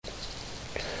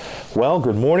Well,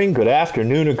 good morning, good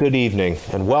afternoon, or good evening,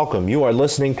 and welcome. You are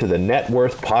listening to the Net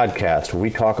Worth Podcast, where we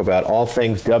talk about all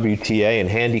things WTA and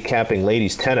handicapping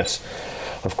ladies tennis.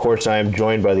 Of course, I am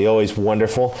joined by the always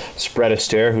wonderful Spread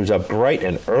Astaire, who's up bright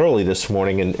and early this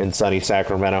morning in sunny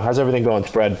Sacramento. How's everything going,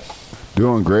 Spread?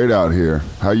 Doing great out here.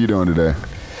 How you doing today?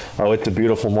 Oh, it's a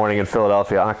beautiful morning in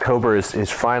Philadelphia. October is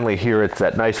finally here. It's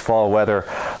that nice fall weather.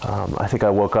 I think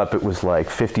I woke up, it was like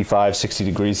 55, 60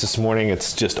 degrees this morning.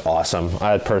 It's just awesome.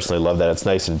 I personally love that. It's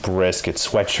nice and brisk. It's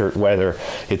sweatshirt weather.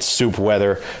 It's soup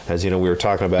weather. As you know, we were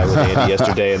talking about with Andy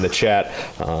yesterday in the chat.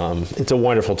 It's a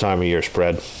wonderful time of year,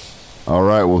 Spread. All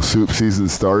right, well, soup season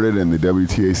started and the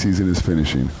WTA season is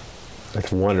finishing.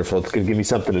 That's wonderful. It's going to give me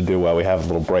something to do while we have a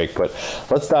little break. But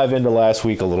let's dive into last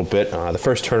week a little bit. The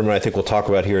first tournament I think we'll talk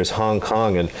about here is Hong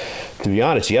Kong. And to be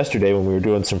honest, yesterday when we were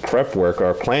doing some prep work,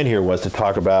 our plan here was to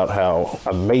talk about how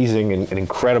amazing and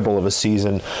incredible of a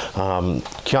season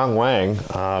Qiang Wang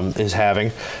is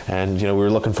having. And, you know, we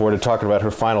were looking forward to talking about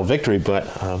her final victory. But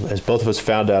as both of us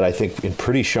found out, I think in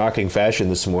pretty shocking fashion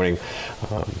this morning,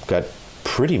 got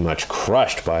pretty much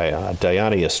crushed by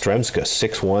Diana Yastremska,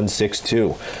 6-1, 6-2.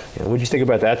 What did you think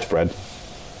about that, Spread?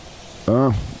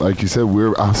 Like you said, I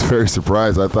was very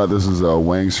surprised. I thought this was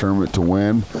Wang's tournament to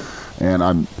win, and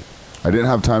I didn't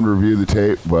have time to review the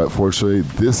tape, but fortunately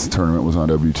this tournament was on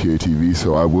WTA TV,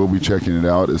 so I will be checking it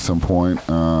out at some point,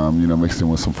 mixed in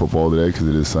with some football today because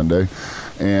it is Sunday.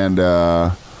 And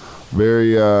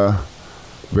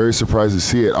very surprised to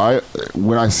see it.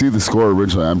 When I see the score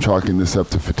originally, I'm chalking this up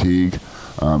to fatigue.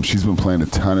 She's been playing a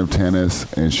ton of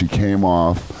tennis, and she came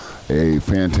off a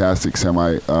fantastic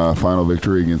semi-final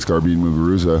victory against Garbine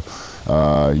Muguruza,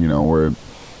 where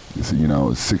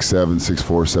 6-7,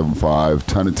 6-4, 7-5,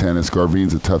 ton of tennis.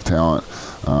 Garbine's a tough talent.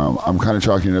 I'm kind of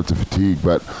chalking it up to fatigue,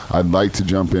 but I'd like to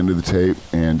jump into the tape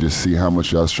and just see how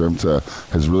much Yastremska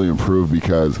has really improved,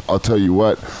 because I'll tell you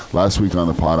what, last week on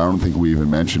the pod, I don't think we even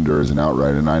mentioned her as an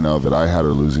outright, and I know that I had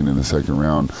her losing in the second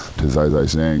round to Zai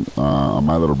Zhang on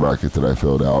my little bracket that I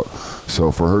filled out.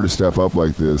 So for her to step up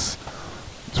like this,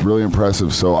 it's really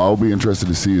impressive. So I'll be interested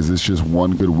to see, is this just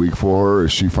one good week for her?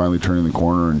 Is she finally turning the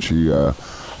corner and she going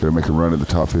to make a run at the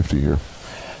top 50 here?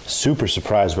 Super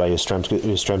surprised by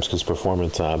Yastremska's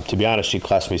performance. To be honest, she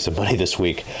cost me some money this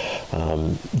week.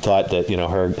 Thought that,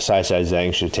 her Zai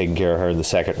Zhang should have taken care of her in the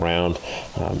second round.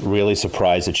 Really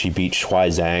surprised that she beat Shuai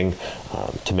Zhang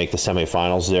to make the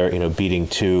semifinals there, beating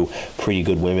two pretty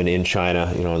good women in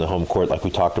China, in the home court, like we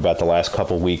talked about the last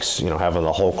couple of weeks, having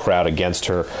the whole crowd against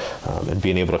her and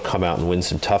being able to come out and win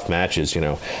some tough matches,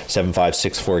 7-5,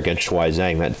 6-4 against Shuai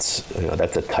Zhang.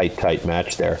 That's a tight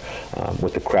match there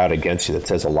with the crowd against you. That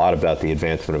says a lot about the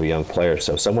advancement of a young player.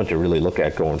 So someone to really look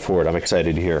at going forward. I'm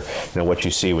excited to hear what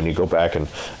you see when you go back and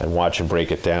watch and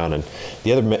break it down. And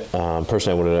the other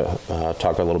person I wanted to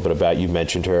talk a little bit about, you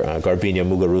mentioned her, Garbine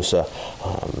Muguruza,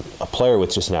 a player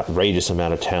with just an outrageous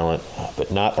amount of talent,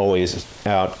 but not always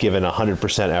out giving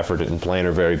 100% effort and playing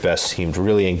her very best. Seemed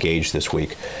really engaged this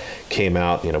week. Came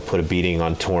out, put a beating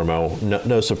on Tormo.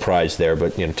 No surprise there,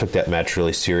 but took that match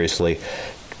really seriously.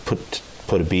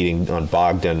 Put a beating on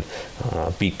Bogdan,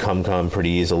 beat Kum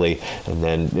pretty easily, and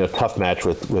then tough match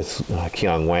with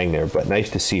Qiang Wang there. But nice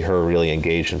to see her really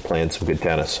engaged and playing some good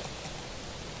tennis.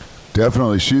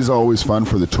 Definitely, she's always fun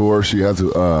for the tour. She has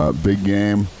a big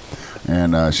game,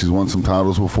 and she's won some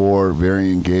titles before. Very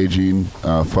engaging,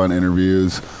 fun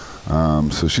interviews.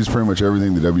 So she's pretty much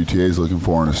everything the WTA is looking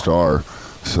for in a star.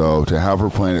 So to have her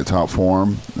playing at top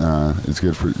form is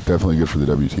definitely good for the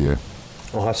WTA.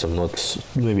 Awesome.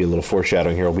 Let's maybe a little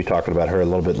foreshadowing here. We'll be talking about her a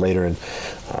little bit later in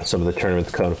some of the tournaments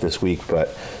coming up this week.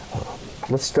 But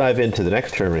let's dive into the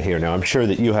next tournament here. Now, I'm sure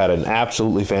that you had an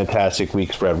absolutely fantastic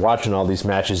week, Spread, watching all these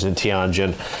matches in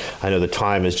Tianjin. I know the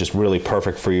time is just really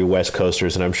perfect for you West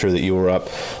Coasters, and I'm sure that you were up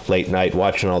late night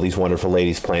watching all these wonderful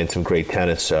ladies playing some great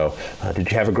tennis. So did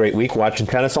you have a great week watching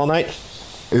tennis all night?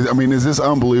 Is this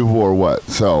unbelievable or what?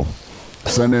 So,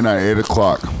 Sunday night, 8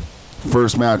 o'clock,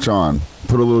 first match on.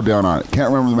 Put a little down on it. Can't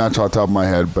remember the match off the top of my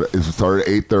head, but it started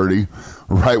at 8:30,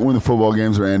 right when the football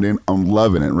games are ending. I'm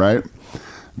loving it, right?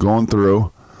 Going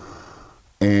through.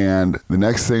 And the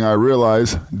next thing I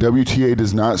realize, WTA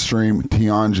does not stream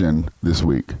Tianjin this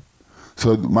week.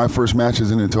 So my first match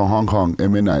isn't until Hong Kong at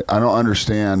midnight. I don't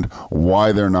understand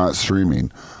why they're not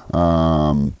streaming.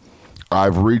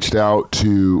 I've reached out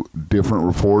to different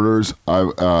reporters.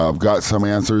 I've got some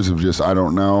answers of just, I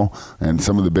don't know, and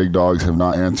some of the big dogs have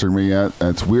not answered me yet. And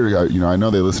it's weird. I know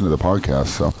they listen to the podcast,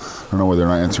 so I don't know why they're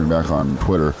not answering back on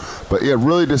Twitter. But yeah,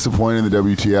 really disappointing in the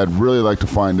WTA. I'd really like to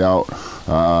find out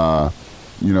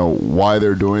why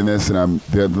they're doing this, and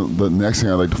the next thing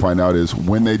I'd like to find out is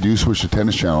when they do switch to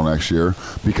Tennis Channel next year,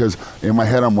 because in my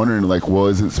head I'm wondering, like, well,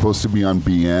 is it supposed to be on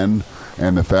BN?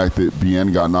 And the fact that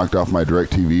BN got knocked off my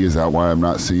DirecTV, is that why I'm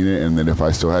not seeing it? And then if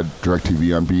I still had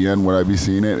DirecTV on BN, would I be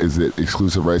seeing it? Is it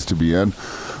exclusive rights to BN?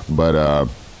 But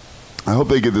I hope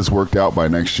they get this worked out by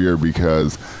next year,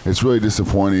 because it's really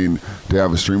disappointing to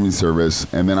have a streaming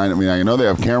service. And then, I know they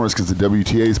have cameras because the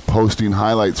WTA is posting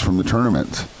highlights from the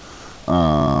tournament.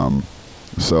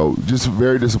 So just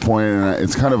very disappointing, and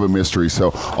it's kind of a mystery.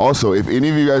 So also, if any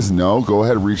of you guys know, go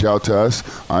ahead and reach out to us.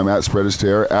 I'm at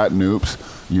Spreadastaire, at Noops.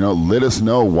 Let us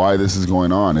know why this is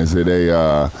going on. Is it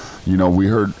we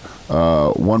heard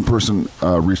one person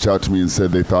reached out to me and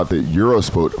said they thought that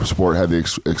Eurosport had the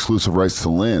exclusive rights to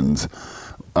Lens,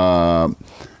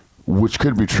 which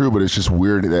could be true, but it's just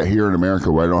weird that here in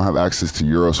America, where I don't have access to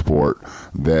Eurosport,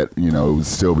 that it would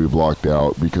still be blocked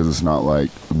out, because it's not like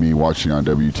me watching on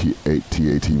WTA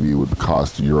TV would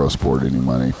cost Eurosport any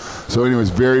money. So anyways,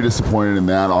 very disappointed in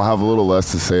that. I'll have a little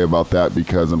less to say about that,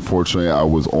 because unfortunately I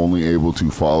was only able to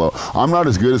follow. I'm not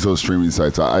as good as those streaming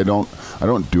sites. I don't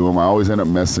do them. I always end up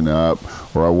messing up,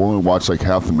 or I will only watch like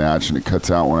half the match and it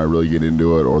cuts out when I really get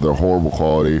into it, or they're horrible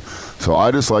quality. So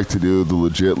I just like to do the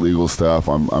legit legal stuff.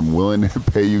 I'm willing to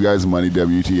pay you guys money,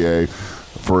 WTA,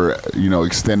 for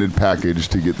extended package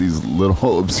to get these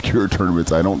little obscure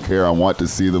tournaments. I don't care. I want to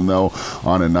see them though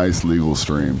on a nice legal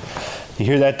stream. You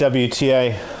hear that,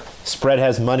 WTA? Spread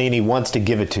has money and he wants to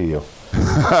give it to you.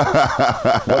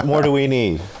 What more do we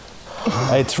need?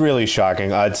 It's really shocking.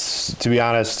 To be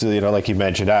honest, like you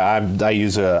mentioned, I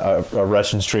use a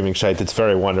Russian streaming site that's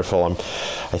very wonderful.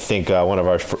 I think one of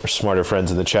our smarter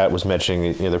friends in the chat was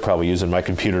mentioning they're probably using my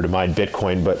computer to mine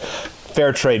Bitcoin, but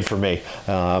fair trade for me.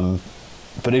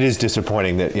 But it is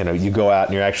disappointing that you go out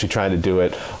and you're actually trying to do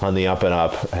it on the up and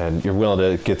up, and you're willing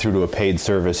to get through to a paid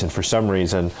service, and for some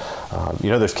reason,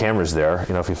 there's cameras there.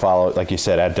 If you follow, like you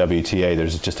said, at WTA,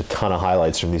 there's just a ton of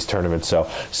highlights from these tournaments. So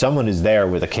someone is there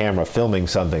with a camera filming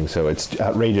something. So it's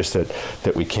outrageous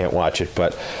that we can't watch it.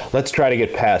 But let's try to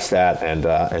get past that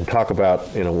and talk about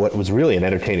what was really an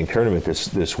entertaining tournament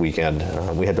this weekend.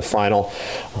 We had the final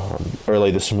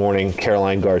early this morning.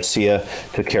 Caroline Garcia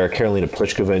took care of Karolina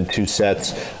Pliskova in 2 sets.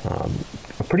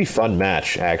 A pretty fun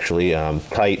match, actually.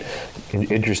 Tight,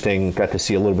 interesting. Got to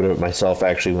see a little bit of it myself,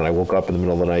 actually, when I woke up in the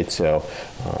middle of the night. So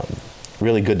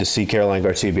really good to see Caroline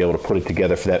Garcia be able to put it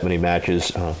together for that many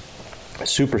matches.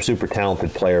 Super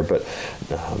talented player, but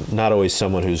not always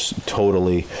someone who's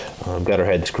totally got her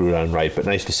head screwed on right. But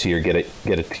nice to see her get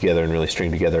it together and really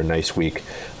string together a nice week.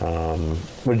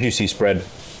 What did you see, Spread?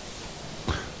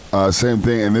 Same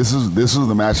thing, and this was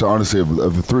the match, honestly,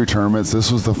 of the 3 tournaments.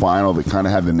 This was the final that kind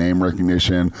of had the name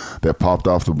recognition that popped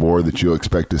off the board that you'll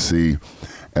expect to see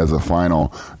as a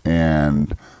final.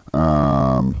 And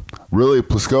really,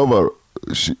 Pliskova,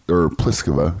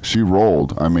 she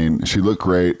rolled. I mean, she looked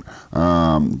great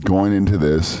going into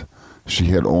this. She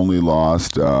had only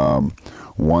lost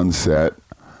 1 set,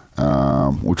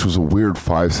 which was a weird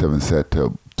 5-7 set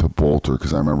to Bolter,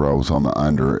 because I remember I was on the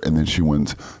under, and then she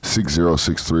wins 6-0,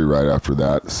 6-3 right after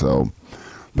that. So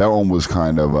that one was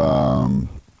kind of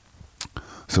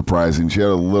surprising. She had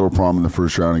a little problem in the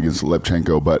first round against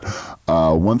Lepchenko, but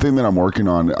one thing that I'm working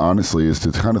on, honestly, is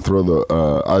to kind of throw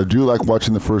the I do like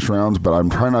watching the first rounds, but I'm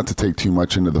trying not to take too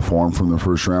much into the form from the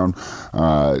first round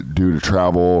due to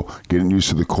travel, getting used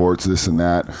to the courts, this and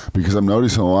that, because I'm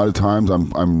noticing a lot of times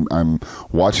I'm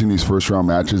watching these first round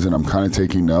matches and I'm kind of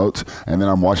taking notes, and then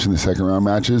I'm watching the second round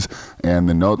matches and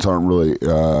the notes aren't really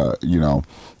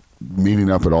meeting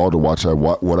up at all to watch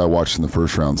what I watched in the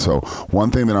first round. So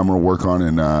one thing that I'm going to work on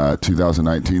in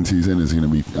 2019 season is going to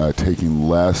be taking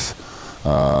less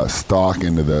stock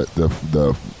into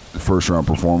the first round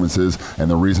performances,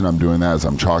 and the reason I'm doing that is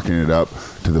I'm chalking it up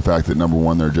to the fact that, number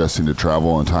one, they're adjusting to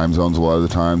travel and time zones a lot of the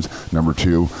times. Number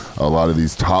two, a lot of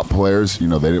these top players, they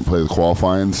didn't play the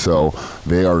qualifying, so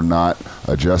they are not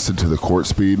adjusted to the court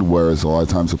speed, whereas a lot of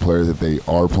times the player that they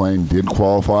are playing did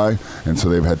qualify, and so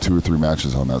they've had 2 or 3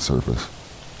 matches on that surface.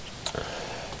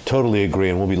 Totally agree,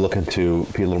 and we'll be looking to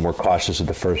be a little more cautious at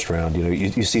the first round.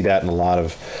 You see that in a lot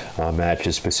of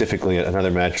matches, specifically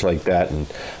another match like that, and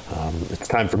it's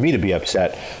time for me to be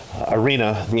upset.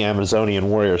 Arena, the Amazonian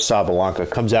warrior Sabalenka,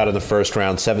 comes out in the first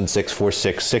round 7-6,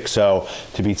 4-6,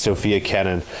 6-0 to beat Sofia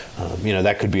Kenin.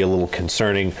 That could be a little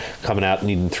concerning, coming out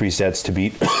needing 3 sets to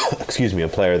beat a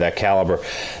player of that caliber.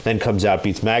 Then comes out,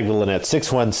 beats Magdalena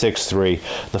 6-1,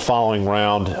 6-3. The following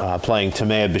round, playing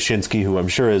Timea Bashinsky, who I'm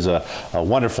sure is a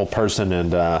wonderful person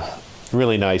and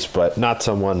really nice, but not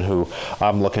someone who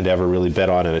I'm looking to ever really bet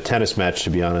on in a tennis match, to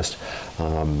be honest.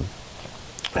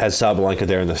 has Sabalenka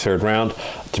there in the third round.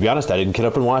 To be honest, I didn't get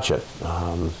up and watch it.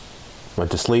 Went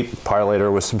to sleep, parlayed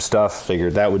her with some stuff,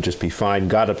 figured that would just be fine.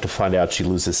 Got up to find out she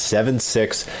loses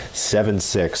 7-6,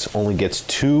 7-6, only gets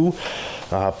 2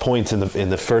 points in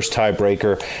the first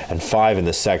tiebreaker and 5 in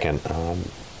the second.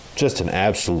 Just an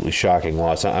absolutely shocking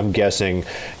loss. I'm guessing,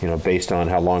 based on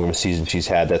how long of a season she's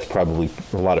had, that's probably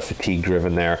a lot of fatigue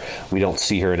driven there. We don't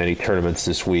see her in any tournaments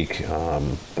this week,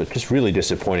 but just really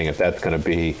disappointing if that's going to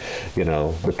be,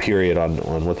 the period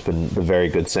on what's been the very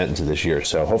good sentence of this year.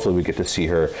 So hopefully we get to see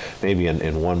her maybe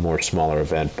in one more smaller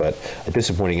event, but a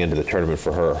disappointing end to the tournament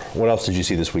for her. What else did you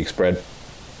see this week, Spread?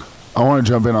 I want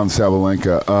to jump in on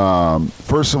Sabalenka.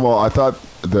 First of all, I thought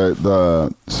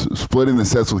the splitting the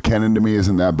sets with Kenin to me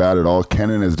isn't that bad at all.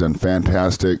 Kenin has done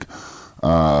fantastic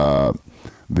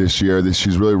this year.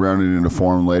 She's really rounded into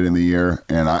form late in the year,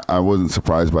 and I wasn't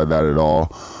surprised by that at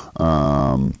all.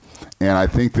 And I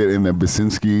think that in the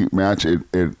Basinski match,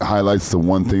 it highlights the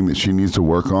one thing that she needs to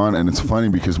work on. And it's funny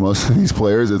because most of these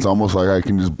players, it's almost like I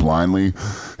can just blindly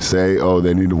say, oh,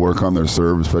 they need to work on their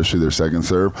serve, especially their second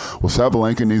serve. Well,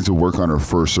 Sabalenka needs to work on her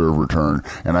first serve return.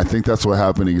 And I think that's what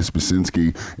happened against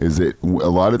Basinski, is that a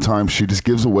lot of times she just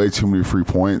gives away too many free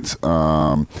points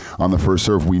on the first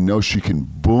serve. We know she can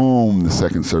boom the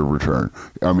second serve return.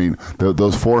 I mean,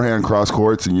 those forehand cross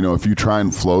courts, and, if you try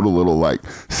and float a little like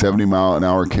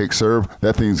 70-mile-an-hour kick serve,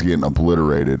 that thing's getting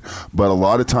obliterated. But a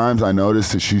lot of times I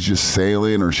notice that she's just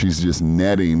sailing or she's just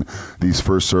netting these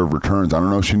first serve returns. I don't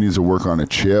know if she needs to work on a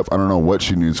chip. I don't know what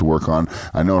she needs to work on.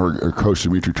 I know her coach,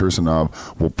 Dmitry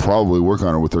Tursunov, will probably work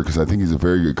on it with her because I think he's a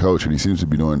very good coach and he seems to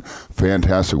be doing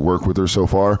fantastic work with her so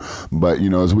far. But,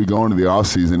 as we go into the off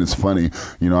season, it's funny,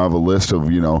 I have a list of,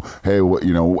 hey, what,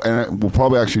 and we'll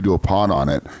probably actually do a pod on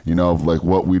it, of like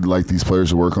what we'd like these players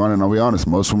to work on. And I'll be honest,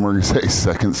 most of them are going to say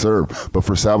second serve. But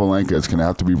for Sabalenka, it's going to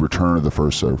have to be return of the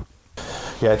first serve.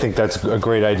 Yeah, I think that's a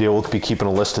great idea. We'll be keeping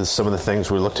a list of some of the things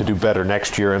we look to do better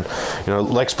next year. And,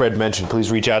 like Spread mentioned,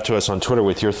 please reach out to us on Twitter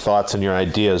with your thoughts and your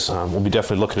ideas. We'll be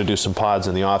definitely looking to do some pods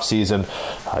in the off season,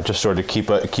 just sort of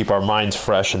keep our minds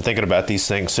fresh and thinking about these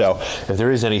things. So if there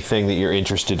is anything that you're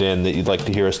interested in that you'd like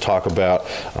to hear us talk about,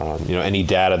 any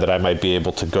data that I might be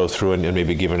able to go through and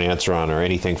maybe give an answer on, or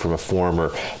anything from a form or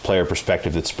player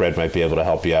perspective that Spread might be able to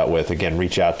help you out with, again,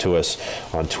 reach out to us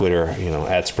on Twitter,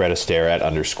 at Spread Astaire,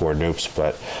 @_Noops.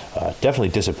 But definitely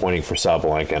disappointing for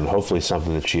Sabalenka, and hopefully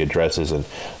something that she addresses and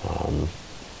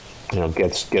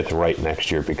gets right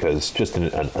next year, because just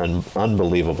an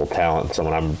unbelievable talent,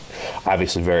 someone I'm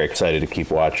obviously very excited to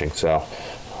keep watching. So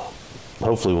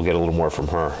hopefully we'll get a little more from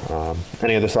her.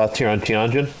 Any other thoughts here on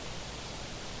Tianjin?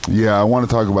 Yeah, I want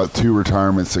to talk about 2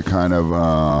 retirements that kind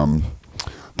of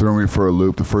threw me for a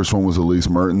loop. The first one was Elise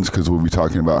Mertens, because we'll be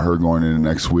talking about her going into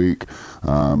next week.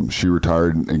 She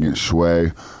retired against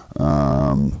Shui.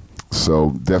 So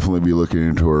definitely be looking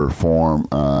into her form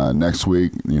next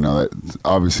week. That's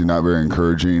obviously not very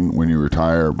encouraging when you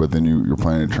retire, but then you're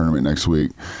playing a tournament next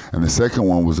week. And the second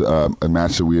one was a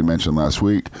match that we had mentioned last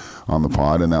week on the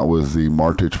pod, and that was the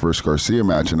Martic versus Garcia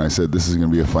match. And I said this is going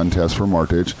to be a fun test for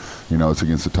Martic. It's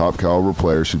against a top caliber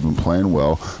player. She's been playing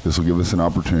well. This will give us an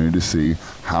opportunity to see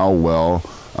how well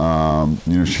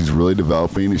she's really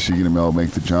developing. Is she going to be able to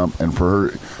make the jump? And for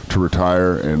her to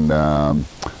retire, and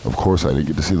of course I didn't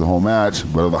get to see the whole match,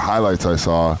 but of the highlights I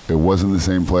saw, it wasn't the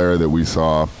same player that we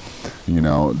saw,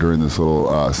 during this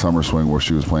little summer swing where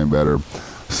she was playing better.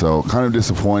 So kind of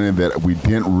disappointed that we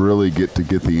didn't really get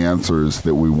the answers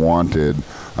that we wanted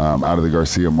out of the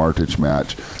Garcia Martic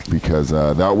match, because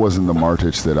that wasn't the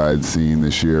Martic that I had seen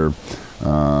this year.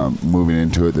 Moving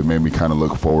into it, that made me kind of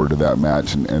look forward to that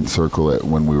match and circle it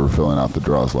when we were filling out the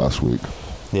draws last week.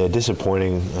 Yeah,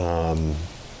 disappointing.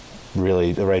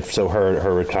 Really, right? So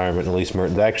her retirement, Elise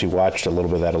Mertens. I actually watched a little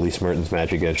bit of that Elise Mertens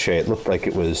match against Shea. It looked like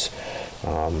it was,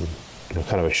 kind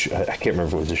of I can't remember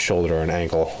if it was a shoulder or an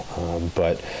ankle,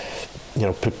 but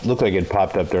looked like it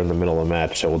popped up during the middle of the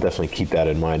match. So we'll definitely keep that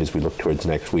in mind as we look towards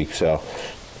next week. So.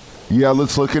 Yeah,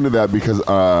 let's look into that, because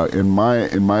in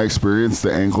my experience,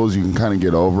 the ankles you can kind of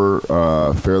get over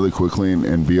fairly quickly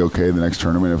and be okay the next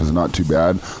tournament if it's not too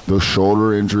bad. Those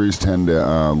shoulder injuries tend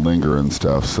to linger and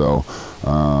stuff. So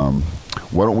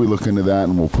why don't we look into that,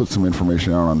 and we'll put some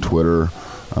information out on Twitter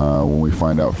when we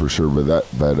find out for sure.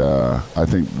 But I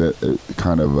think that it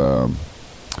kind of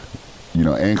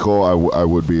ankle I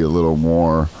would be a little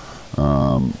more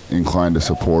inclined to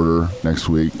support her next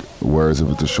week. Whereas if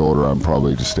it's a shoulder, I'm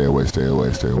probably just stay away.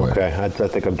 Okay, I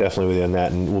think I'm definitely with you on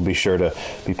that, and we'll be sure to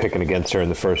be picking against her in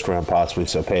the first round possibly,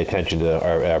 so pay attention to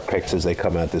our picks as they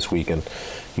come out this week, and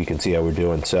you can see how we're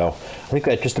doing. So I think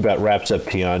that just about wraps up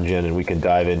Tianjin, and we can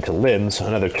dive into Linz,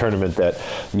 another tournament that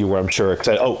you were, I'm sure,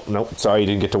 excited. Oh, no, sorry you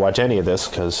didn't get to watch any of this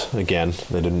because, again,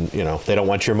 they don't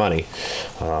want your money.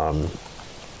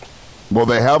 Well,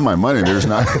 they have my money. They're just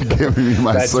not giving me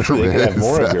my That's service. true. They could have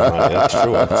more of your money. That's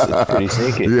true. It's pretty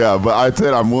sneaky. Yeah, but I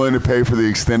said I'm willing to pay for the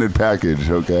extended package,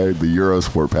 okay? The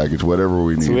Eurosport package, whatever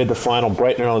we need. So we had the final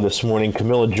bright and early this morning.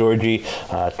 Camila Giorgi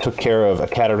took care of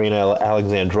Katerina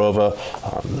Alexandrova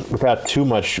without too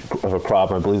much of a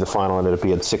problem. I believe the final ended up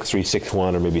being 6-3,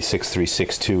 6-1, or maybe 6-3,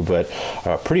 6-2. But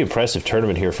pretty impressive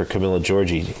tournament here for Camila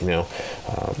Giorgi.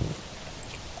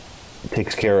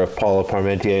 Takes care of Paula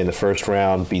Parmentier in the first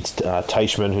round, beats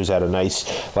Teichmann, who's had a nice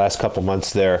last couple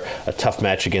months there. A tough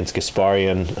match against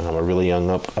Gasparian, a really young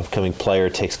upcoming player.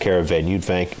 Takes care of Van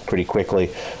Uytvanck pretty quickly.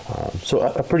 So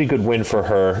a pretty good win for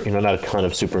her. Not a ton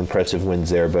of super impressive wins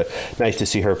there, but nice to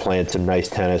see her playing some nice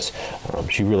tennis.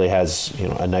 She really has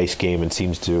a nice game and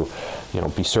seems to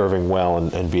be serving well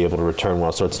and be able to return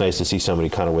well. So it's nice to see somebody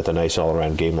kind of with a nice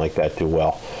all-around game like that do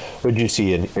well. What did you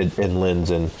see in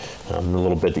Linz and a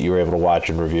little bit that you were able to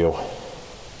watch and review?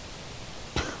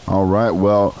 All right.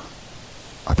 Well,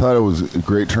 I thought it was a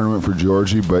great tournament for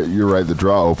Giorgi, but you're right. The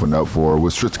draw opened up for her.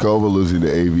 With Strycova losing to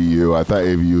AVU, I thought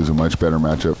AVU was a much better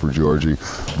matchup for Giorgi.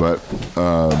 But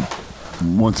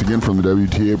once again, from the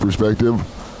WTA perspective,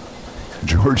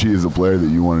 Giorgi is a player that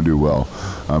you want to do well.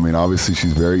 I mean, obviously,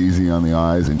 she's very easy on the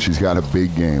eyes, and she's got a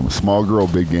big game. Small girl,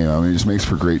 big game. I mean, it just makes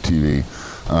for great TV.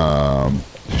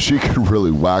 She can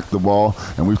really whack the ball,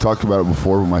 and we've talked about it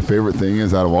before, but my favorite thing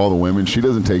is out of all the women, she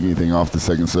doesn't take anything off the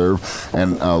second serve.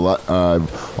 And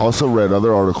I've also read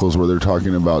other articles where they're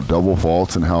talking about double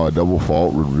faults and how a double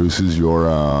fault reduces your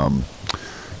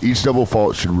each double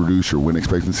fault should reduce your win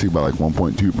expectancy by like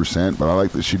 1.2%, but I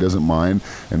like that she doesn't mind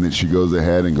and that she goes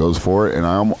ahead and goes for it. And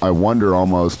I wonder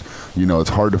almost, it's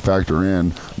hard to factor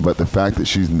in, but the fact that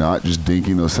she's not just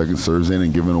dinking those second serves in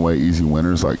and giving away easy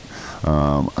winners, like,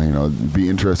 it'd be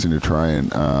interesting to try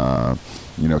and,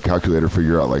 calculate or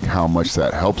figure out like how much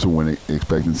that helps a win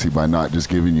expectancy by not just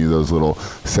giving you those little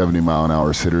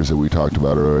 70-mile-an-hour sitters that we talked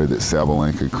about earlier that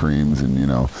Sabalenka creams and,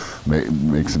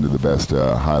 makes into the best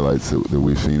highlights that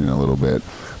we've seen in a little bit.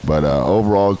 But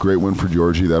overall, great win for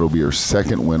Giorgi. That'll be her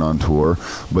second win on tour.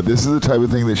 But this is the type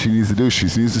of thing that she needs to do. She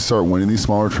needs to start winning these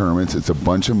smaller tournaments. It's a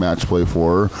bunch of match play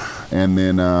for her. And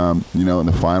then, in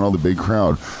the final, the big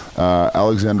crowd.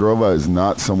 Alexandrova is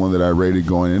not someone that I rated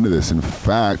going into this. In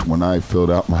fact, when I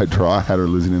filled out my draw, I had her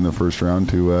losing in the first round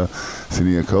to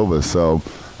Siniakova. So,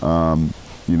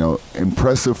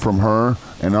 impressive from her.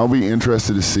 And I'll be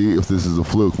interested to see if this is a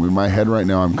fluke. In my head right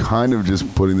now, I'm kind of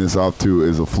just putting this off to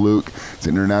as a fluke. It's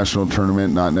an international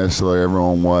tournament. Not necessarily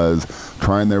everyone was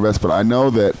trying their best. But I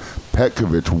know that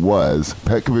Petkovic was.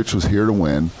 Petkovic was here to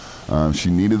win.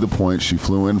 She needed the points. She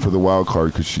flew in for the wild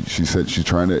card because she said she's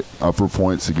trying to up her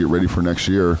points to get ready for next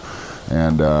year.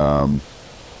 And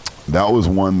that was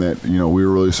one that, we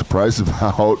were really surprised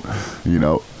about.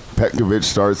 Petkovic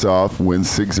starts off, wins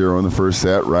 6-0 in the first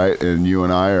set, right? And you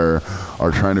and I are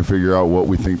trying to figure out what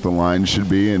we think the line should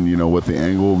be and, what the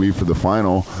angle will be for the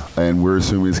final. And we're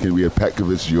assuming it's going to be a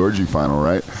Petkovic-Giorgi final,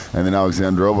 right? And then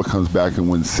Alexandrova comes back and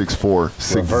wins 6-4,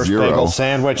 6-0. Reverse bagel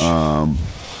sandwich.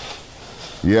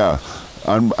 Yeah.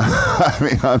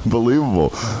 Unbelievable.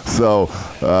 So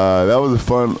that was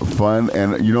fun.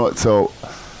 And you know what? So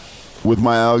with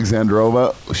my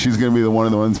Alexandrova, she's going to be one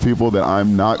of the ones people that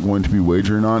I'm not going to be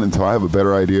wagering on until I have a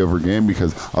better idea of her game,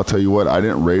 because I'll tell you what, I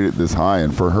didn't rate it this high.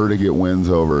 And for her to get wins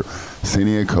over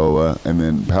Siniakova and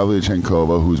then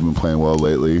Pavlyuchenkova, who's been playing well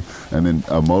lately, and then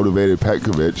a motivated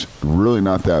Petkovic, really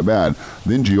not that bad.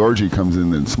 Then Giorgi comes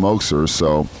in and smokes her.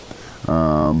 So,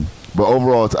 but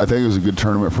overall, I think it was a good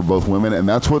tournament for both women, and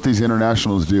that's what these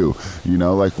internationals do.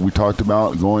 Like we talked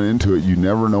about going into it, you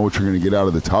never know what you're going to get out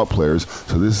of the top players.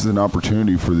 So this is an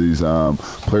opportunity for these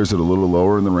players that are a little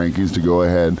lower in the rankings to go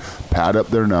ahead, pad up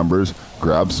their numbers,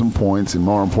 grab some points, and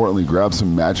more importantly, grab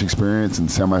some match experience in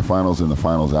semifinals and the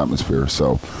finals atmosphere.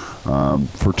 So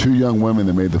for two young women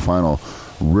that made the final,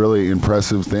 really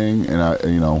impressive thing. And I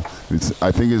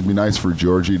think it'd be nice for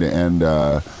Giorgi to end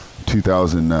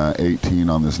 2018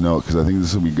 on this note, because I think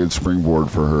this will be a good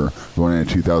springboard for her going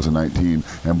into 2019.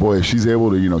 And boy, if she's able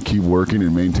to keep working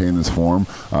and maintain this form,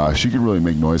 she could really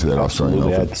make noise at that Australian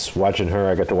Open. It's watching her.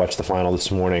 I got to watch the final this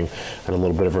morning and a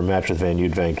little bit of her match with Van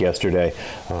Uytvanck yesterday.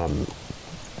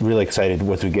 really excited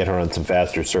once we get her on some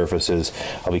faster surfaces.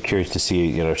 I'll be curious to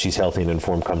see, if she's healthy and in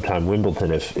form come time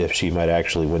Wimbledon, if she might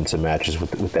actually win some matches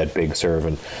with that big serve.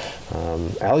 And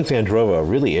Alexandrova, a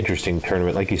really interesting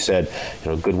tournament. Like you said,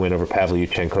 good win over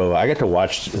Pavlyuchenkova. I got to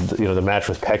watch, the match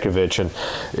with Pekovic, and,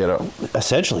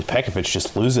 essentially Pekovic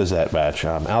just loses that match.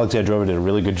 Alexandrova did a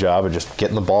really good job of just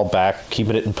getting the ball back,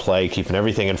 keeping it in play, keeping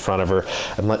everything in front of her,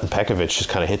 and letting Pekovic just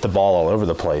kind of hit the ball all over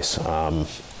the place.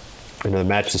 The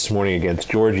match this morning against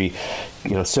Georgie,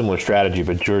 similar strategy,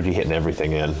 but Georgie hitting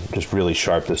everything in, just really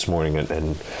sharp this morning,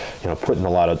 and putting a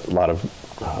lot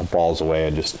of balls away,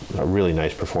 and just a really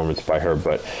nice performance by her.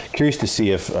 But curious to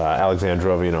see if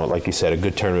Alexandrova, like you said, a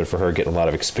good tournament for her, getting a lot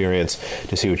of experience,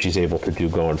 to see what she's able to do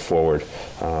going forward.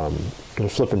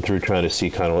 Flipping through, trying to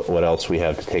see kind of what else we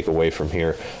have to take away from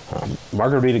here.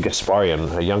 Margarita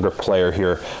Gasparian, a younger player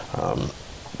here,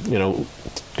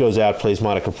 goes out, plays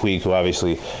Monica Puig, who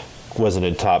obviously wasn't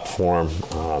in top form,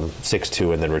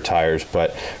 6-2, and then retires.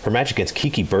 But her match against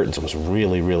Kiki Bertens was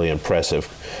really, really impressive.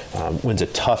 Wins a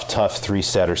tough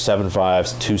 3-setter, 7-5,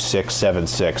 2-6,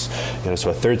 7-6. So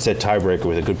a third set tiebreaker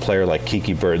with a good player like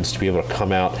Kiki Bertens, to be able to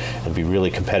come out and be really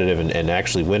competitive and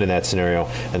actually win in that scenario,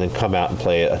 and then come out and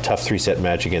play a tough 3-set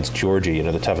match against Georgie,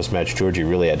 the toughest match Georgie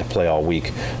really had to play all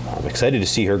week. I'm excited to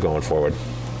see her going forward.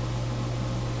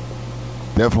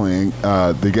 Definitely.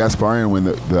 The Gasparian win,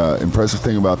 the impressive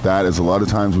thing about that is a lot of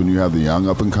times when you have the young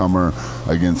up-and-comer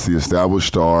against the established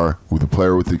star with a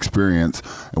player with experience,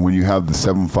 and when you have the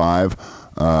 7-5,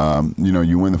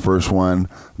 you win the first one,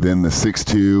 then the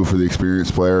 6-2 for the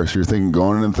experienced player. So you're thinking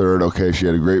going in the third, okay, she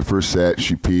had a great first set,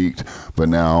 she peaked, but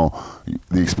now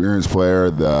the experienced player,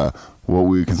 what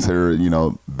we consider,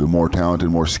 the more talented,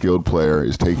 more skilled player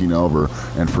is taking over.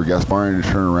 And for Gasparian to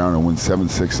turn around and win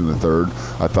 7-6 in the third,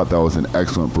 I thought that was an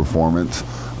excellent performance.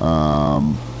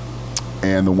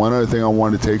 And the one other thing I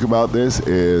wanted to take about this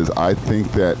is I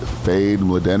think that fade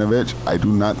Mladenovic, I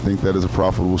do not think that is a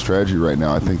profitable strategy right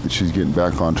now. I think that she's getting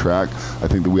back on track. I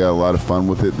think that we had a lot of fun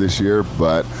with it this year,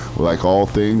 but like all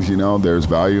things, there's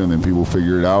value and then people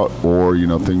figure it out, or,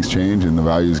 things change and the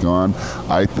value is gone.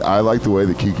 I like the way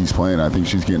that Kiki's playing. I think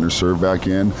she's getting her serve back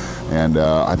in, and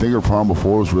I think her problem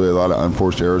before was really a lot of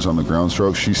unforced errors on the ground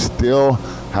stroke. She still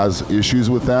has issues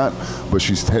with that, but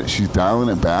she's dialing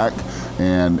it back.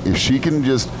 And if she can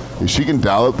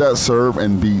dial up that serve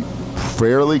and be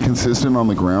fairly consistent on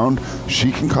the ground,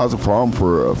 she can cause a problem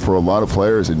for a lot of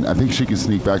players. And I think she can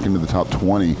sneak back into the top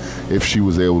 20 if she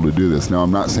was able to do this. Now, I'm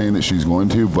not saying that she's going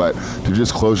to, but to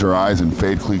just close your eyes and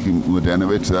fade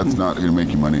Mladenovic, that's not going to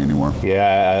make you money anymore.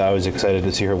 Yeah, I was excited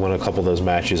to see her win a couple of those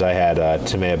matches. I had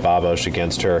Timea Babos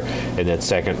against her in that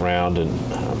second round,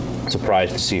 and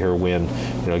surprised to see her win,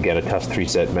 get a tough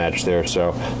 3-set match there.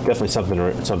 So definitely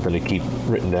something to keep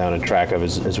written down and track of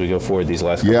as we go forward these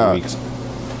last couple of weeks.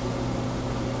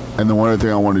 And the one other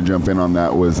thing I wanted to jump in on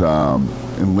that was,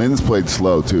 and Lynn's played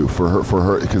slow too for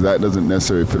her because that doesn't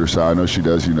necessarily fit her style. I know she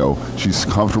does, she's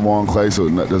comfortable on clay, so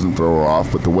that doesn't throw her off.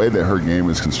 But the way that her game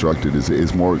is constructed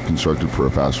is more constructed for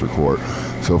a faster court.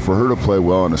 So for her to play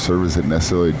well on a service that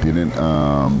necessarily didn't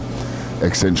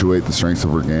accentuate the strengths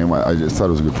of her game, I just thought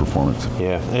it was a good performance.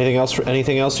 Yeah.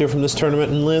 Anything else here from this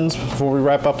tournament in Linz before we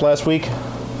wrap up last week?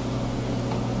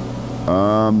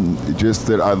 Just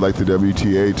that I'd like the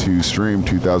WTA to stream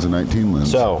 2019 Linz.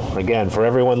 So again, for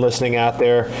everyone listening out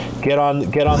there, get on the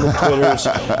Twitters,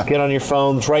 get on your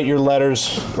phones, write your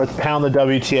letters. Let's pound the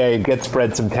WTA and get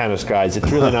spread some tennis, guys.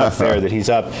 It's really not fair that he's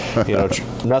up,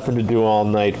 nothing to do all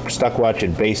night, stuck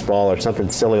watching baseball or something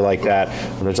silly like that.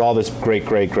 And there's all this great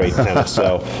tennis.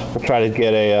 So we'll try to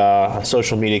get a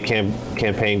social media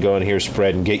campaign going here,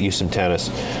 spread, and get you some tennis.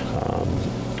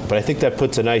 But I think that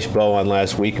puts a nice bow on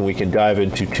last week, and we can dive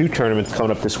into two tournaments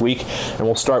coming up this week. And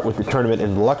we'll start with the tournament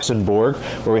in Luxembourg,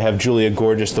 where we have Julia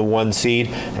Gorgeous, the 1 seed,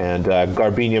 and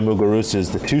Garbiñe Muguruza is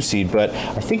the 2 seed. But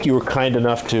I think you were kind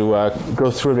enough to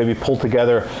go through and maybe pull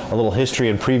together a little history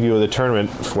and preview of the tournament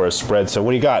for us, Spread. So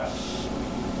what do you got?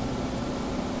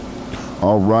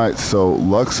 All right, so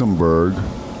Luxembourg.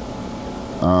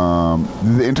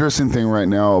 The interesting thing right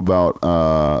now about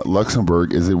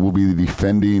Luxembourg is it will be the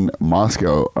defending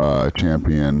Moscow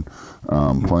champion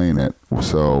playing it.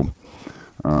 So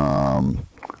I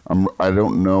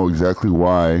don't know exactly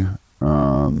why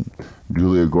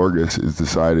Julia Gorgeous has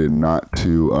decided not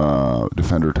to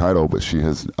defend her title, but she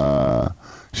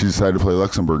decided to play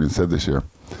Luxembourg instead this year.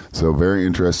 So very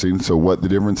interesting. So what the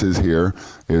difference is here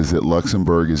is that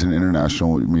Luxembourg is an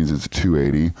international, which means it's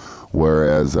 280,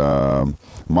 whereas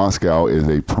Moscow is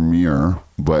a premier,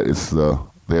 but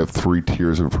they have 3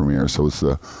 tiers of premier. So it's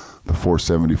the the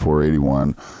 470,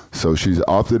 481. So she's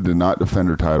opted to not defend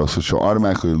her title, so she'll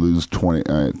automatically lose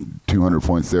 200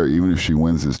 points there, even if she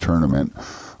wins this tournament.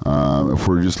 If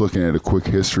we're just looking at a quick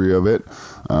history of it,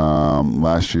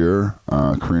 last year,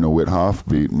 Karina Withoff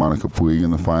beat Monica Puig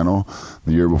in the final.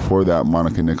 The year before that,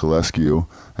 Monica Nicolescu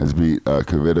has beat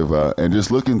Kvitova. And just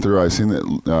looking through, I've seen that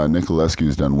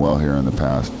Nicolescu's done well here in the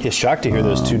past. Yeah, shocked to hear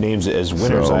those two names as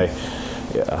winners. So, I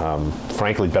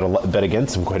frankly bet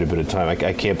against them quite a bit of time.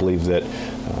 I can't believe that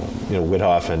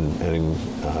Withoff and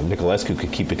Nicolescu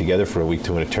could keep it together for a week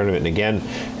to win a tournament. And again,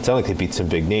 it sounded like they beat some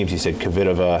big names. You said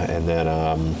Kvitova and then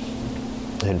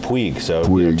and Puig. So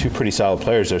two pretty solid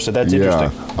players there. So that's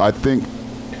interesting.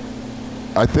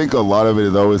 I think a lot of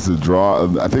it though is the draw.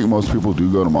 I think most people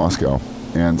do go to Moscow,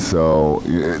 and so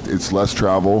it's less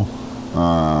travel.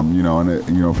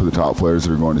 And for the top players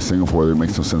that are going to Singapore, it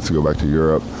makes no sense to go back to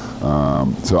Europe.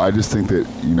 So I just think that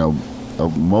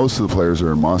most of the players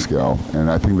are in Moscow, and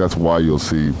I think that's why you'll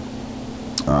see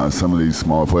some of these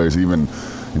smaller players. Even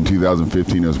in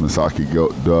 2015, it was Misaki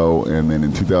Do, and then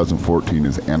in 2014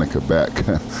 is Annika Beck.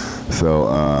 So,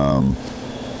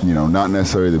 not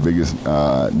necessarily the biggest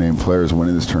name players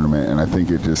winning this tournament, and I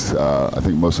think I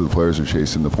think most of the players are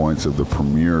chasing the points of the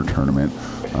premier tournament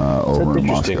over in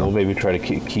Moscow. We'll maybe try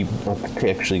to keep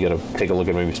actually get take a look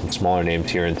at maybe some smaller names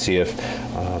here and see if,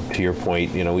 to your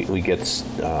point, we get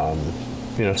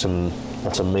some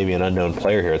maybe an unknown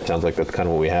player here. It sounds like that's kind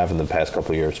of what we have in the past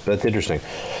couple of years, but that's interesting.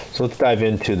 So let's dive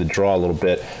into the draw a little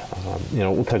bit.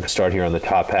 We'll take a start here on the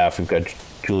top half. We've got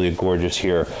Julia Gorgeous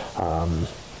here.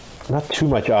 Not too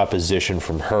much opposition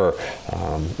from her.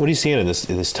 What are you seeing in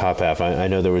this top half? I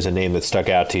know there was a name that stuck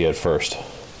out to you at first.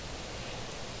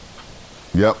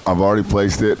 Yep, I've already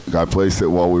placed it. I placed it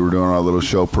while we were doing our little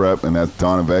show prep, and that's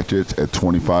Donna Vekic at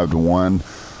 25-1.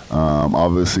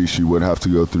 Obviously, she would have to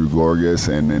go through Gorgas,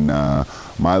 and in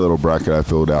my little bracket I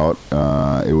filled out,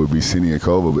 it would be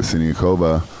Siniakova, but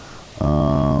Siniakova,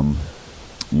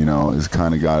 has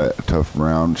kind of got a tough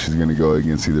round. She's going to go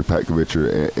against either Petkovic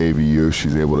or ABU.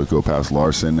 She's able to go past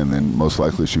Larson, and then most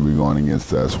likely she'll be going against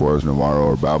Suarez Navarro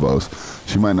or Babos.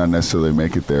 She might not necessarily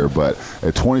make it there, but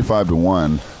at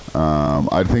 25-1,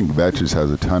 I think Vekic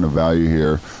has a ton of value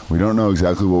here. We don't know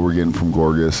exactly what we're getting from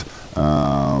Gorgas.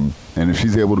 And if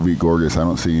she's able to beat Gorgas, I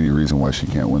don't see any reason why she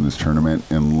can't win this tournament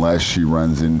unless she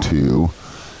runs into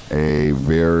a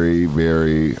very,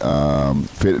 very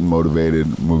fit and motivated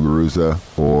Muguruza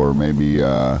or maybe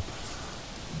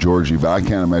Georgie. But I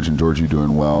can't imagine Georgie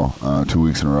doing well 2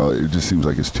 weeks in a row. It just seems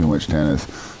like it's too much tennis.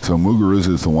 So Muguruza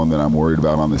is the one that I'm worried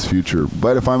about on this future.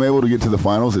 But if I'm able to get to the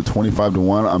finals at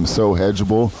 25-1, I'm so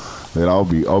hedgeable that I'll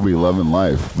be loving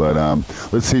life. But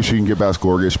let's see if she can get past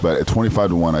Gorgish. But at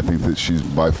 25-1, I think that she's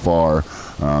by far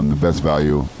the best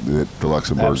value that the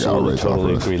Luxembourg Absolutely, outright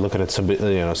totally offers. agree. Looking at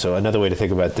somebody, so another way to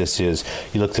think about this is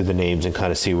you look through the names and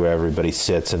kind of see where everybody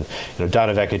sits. And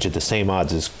Donna Vekic at the same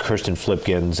odds as Kirsten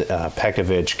Flipkins,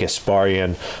 Pekovic,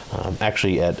 Gasparian,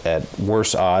 actually at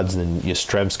worse odds than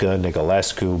Yastremska,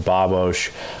 Nicolescu,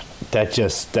 Babos.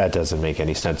 That doesn't make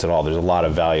any sense at all. There's a lot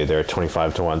of value there at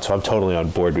 25-1, so I'm totally on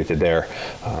board with you there.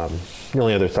 The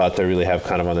only other thoughts I really have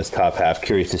kind of on this top half,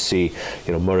 curious to see,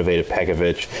 motivated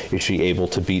Pekovic, is she able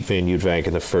to beat Van Uytvanck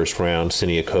in the first round,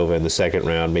 Siniakova in the second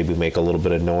round, maybe make a little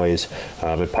bit of noise,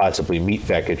 and possibly meet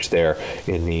Vekic there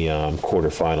in the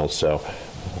quarterfinals. So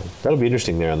that'll be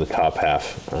interesting there on the top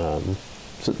half.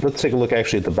 So let's take a look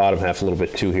actually at the bottom half a little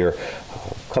bit too here.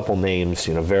 A couple names,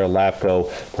 Vera Lapko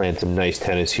playing some nice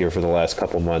tennis here for the last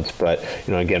couple months, but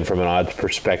again from an odds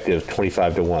perspective,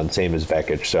 25-1, same as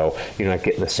Vekic, so you're not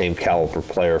getting the same caliber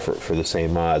player for the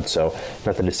same odds. So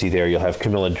nothing to see there. You'll have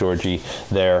Camilla Giorgi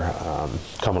there,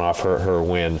 coming off her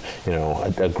win.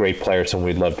 A great player, someone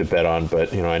we'd love to bet on,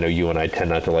 but I know you and I tend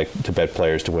not to like to bet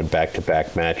players to win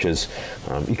back-to-back matches.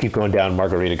 You keep going down,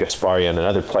 Margarita Gasparian,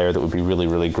 another player that would be really,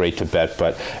 really great to bet,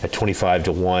 but at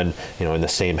 25-1, in the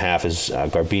same half as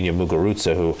Garbiñe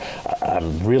Muguruza, who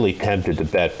I'm really tempted to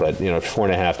bet, but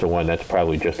 4.5-1, that's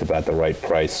probably just about the right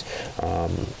price. I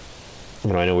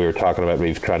know we were talking about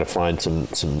maybe trying to find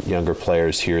some younger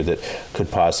players here that could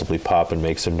possibly pop and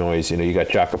make some noise. You got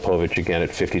Jakupovic again at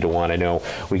 50-1. I know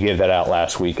we gave that out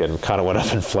last week and kind of went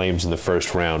up in flames in the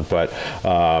first round, but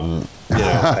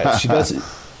she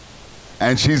does.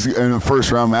 And she's in the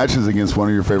first round matches against one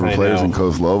of your favorite players in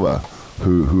Kozlova,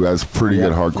 who has pretty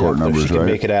good hard court numbers, if she can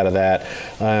right? make it out of that,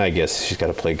 I guess she's got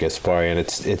to play Gasparian.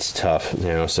 It's tough,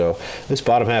 So this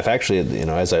bottom half, actually,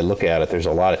 as I look at it, there's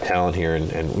a lot of talent here,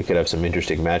 and we could have some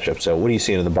interesting matchups. So what are you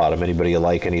seeing in the bottom? Anybody you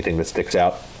like? Anything that sticks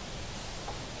out?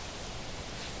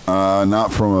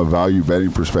 Not from a value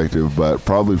betting perspective, but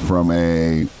probably from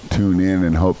a tune in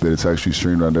and hope that it's actually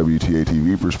streamed on WTA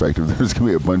TV perspective. There's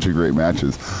going to be a bunch of great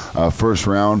matches. First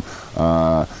round,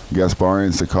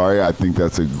 Gasparian Sakkari. I think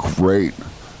that's a great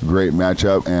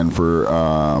matchup. And for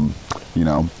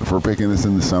if we're picking this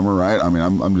in the summer, right? I mean,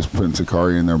 I'm just putting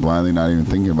Sakkari in there blindly, not even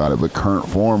thinking about it. But current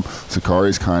form,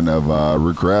 Sakkari's kind of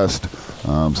regressed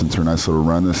since her nice little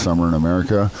run this summer in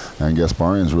America, and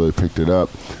Gasparian's really picked it up.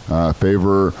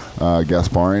 Favor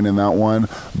Gasparian in that one,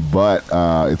 but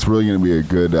it's really going to be a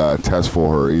good test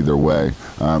for her either way.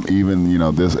 Even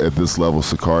this at this level,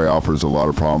 Sakkari offers a lot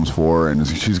of problems for her, and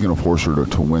she's going to force her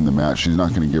to win the match. She's not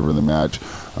going to give her the match.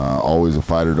 Always a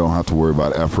fighter, don't have to worry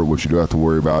about effort. What you do have to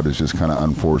worry about is just kind of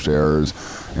unforced errors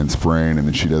and spraying, and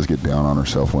then she does get down on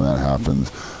herself when that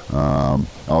happens.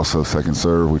 Also, second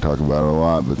serve, we talk about it a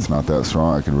lot, but it's not that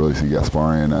strong. I can really see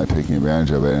Gasparian taking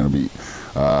advantage of it, and it'll be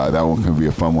that one can be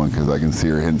a fun one because I can see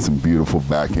her hitting some beautiful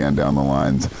backhand down the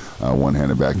lines,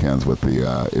 one-handed backhands with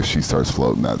the if she starts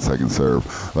floating that second serve.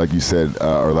 Like you said,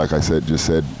 or like I said,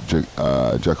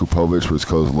 Jakupovic versus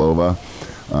Kozlova.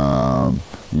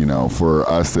 For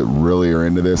us that really are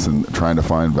into this and trying to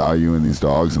find value in these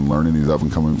dogs and learning these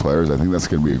up-and-coming players, I think that's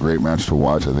going to be a great match to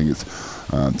watch. I think it's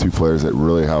two players that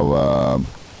really have,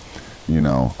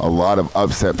 a lot of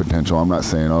upset potential. I'm not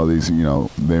saying, these,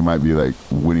 they might be like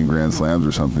winning Grand Slams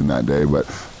or something that day, but,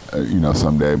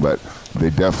 someday. But they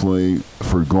definitely,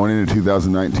 for going into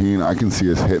 2019, I can see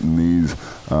us hitting these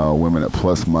women at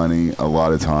plus money a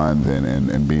lot of times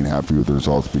and being happy with the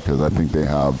results because I think they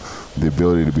have the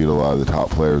ability to beat a lot of the top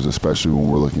players, especially when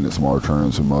we're looking at smaller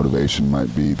tournaments, and motivation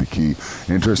might be the key.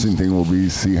 Interesting thing will be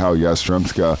see how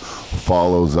Yastremska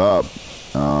follows up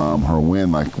her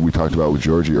win, like we talked about with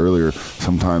Georgie earlier.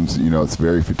 Sometimes, it's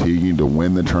very fatiguing to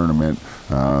win the tournament.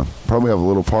 Probably have a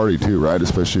little party too, right?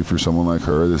 Especially for someone like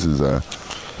her. This is a,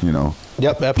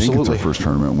 Yep, absolutely. I think it's her first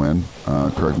tournament win.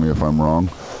 Correct me if I'm wrong.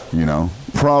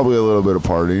 Probably a little bit of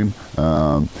partying.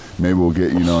 Maybe we'll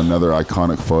get, another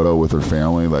iconic photo with her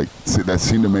family. Like, that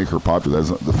seemed to make her popular.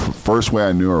 The first way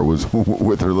I knew her was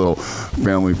with her little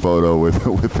family photo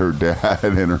with her dad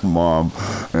and her mom,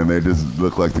 and they just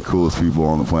look like the coolest people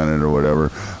on the planet or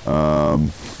whatever.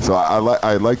 So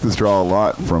I like this draw a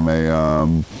lot from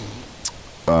a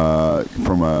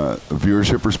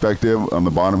viewership perspective. On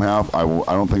the bottom half, I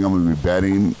don't think I'm going to be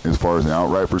betting as far as an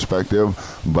outright perspective,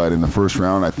 but in the first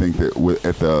round, I think that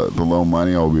at the low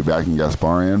money, I'll be backing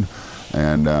Gasparian,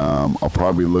 and I'll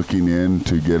probably be looking in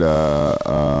to get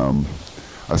a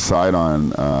side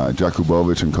on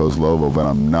Jakubovic and Kozlova, but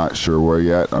I'm not sure where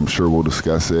yet. I'm sure we'll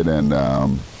discuss it, and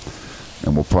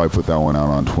we'll probably put that one out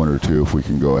on Twitter too if we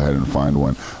can go ahead and find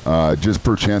one. Just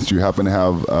per chance, do you happen to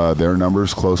have their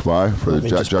numbers close by for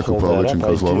Jakubovic and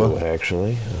Kozlova? I do,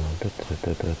 actually.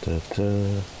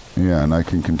 Yeah, and I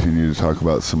can continue to talk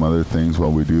about some other things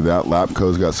while we do that.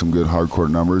 Lapko's got some good hardcourt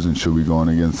numbers, and she'll be going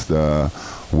against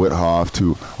Withoff,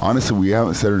 who, honestly, we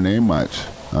haven't said her name much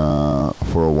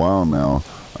for a while now.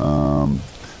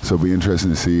 So it'll be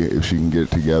interesting to see if she can get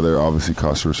it together. Obviously,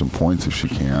 cost her some points if she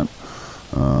can't.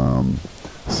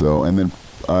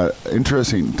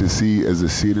 Interesting to see as a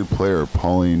seeded player,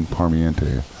 Pauline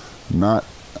Parmiente. Not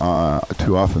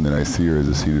too often that I see her as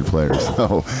a seeded player,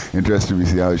 so interesting to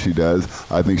see how she does.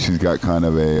 I think she's got kind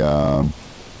of a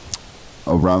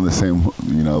around the same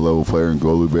level player in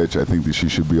Golubic. I think that she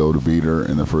should be able to beat her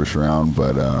in the first round,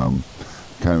 but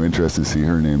kind of interested to see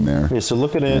her name there. Yeah, so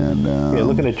looking at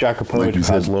Jakubovic,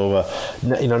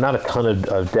 Kozlova, not a ton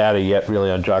of data yet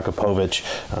really on Jakubovic,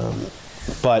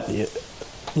 but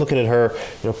looking at her,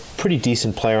 pretty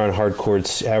decent player on hard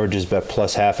courts, averages about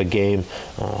plus half a game,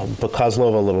 but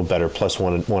Kozlova a little better, plus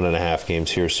 1.5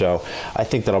 games here. So I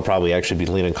think that I'll probably actually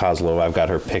be leaning Kozlova. I've got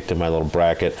her picked in my little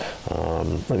bracket.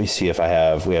 Let me see if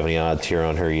we have any odds here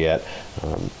on her yet.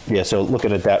 So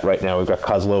looking at that right now, we've got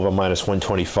Kozlova minus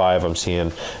 125, I'm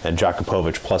seeing, and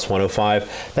Jakubovic plus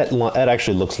 105. That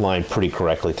actually looks lined pretty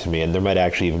correctly to me, and there might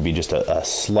actually even be just a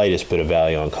slightest bit of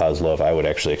value on Kozlova. I would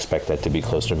actually expect that to be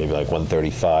closer to maybe like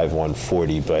 135,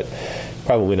 140, but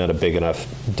probably not a big enough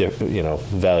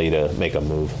value to make a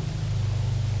move.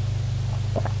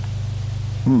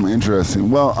 Interesting.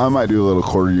 Well, I might do a little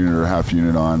quarter unit or half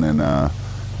unit on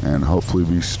and hopefully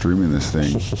be streaming this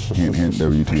thing. Hint, hint,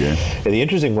 WTA. Yeah, the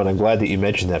interesting one, I'm glad that you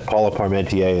mentioned that, Paula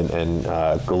Parmentier and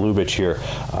Golubic here.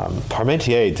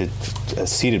 Parmentier, a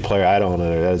seeded player, I don't know,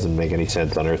 that doesn't make any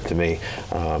sense on earth to me.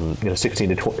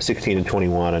 16 and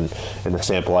 21, and in the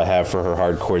sample I have for her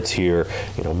hard courts here,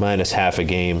 minus half a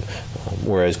game.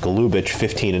 Whereas Golubic,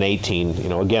 15 and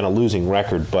 18, again, a losing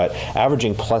record, but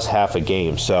averaging plus half a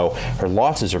game. So her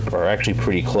losses are actually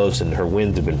pretty close, and her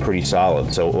wins have been pretty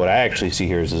solid. So what I actually see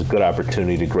here is a good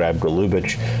opportunity to grab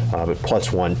Golubic at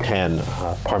plus 110.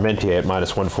 Parmentier at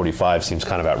minus 145 seems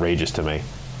kind of outrageous to me.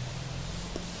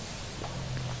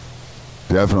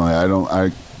 Definitely.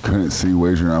 I couldn't see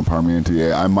wagering on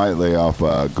Parmentier. I might lay off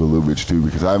Golubic too,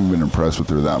 because I haven't been impressed with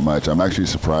her that much. I'm actually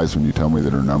surprised when you tell me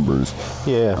that her numbers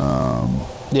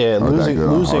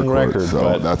losing record, so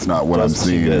but that's not what I'm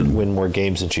seeing. To win more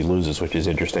games than she loses, which is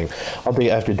interesting. I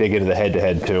have to dig into the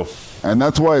head-to-head too. And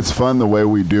that's why it's fun the way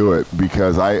we do it,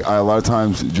 because I a lot of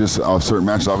times just off certain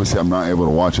matches, obviously I'm not able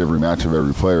to watch every match of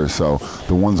every player, so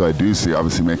the ones I do see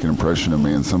obviously make an impression on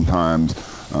me, and sometimes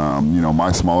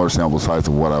my smaller sample size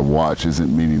of what I watch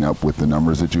isn't meeting up with the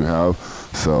numbers that you have.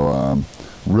 So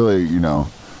really,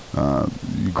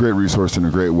 great resource in a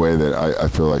great way that I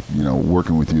feel like,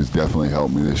 working with you has definitely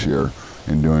helped me this year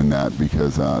in doing that,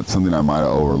 because it's something I might have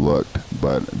overlooked.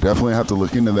 But definitely have to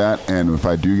look into that, and if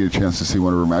I do get a chance to see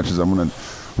one of her matches, I'm going to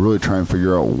really try and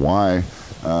figure out why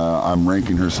I'm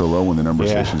ranking her so low when the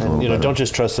numbers say she's a little better. Don't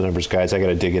just trust the numbers, guys. I got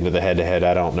to dig into the head-to-head.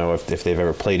 I don't know if they've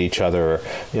ever played each other,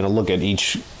 or look at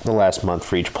the last month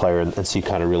for each player and see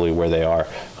kind of really where they are.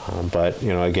 But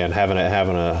again, having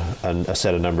a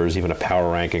set of numbers, even a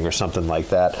power ranking or something like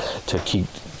that, to keep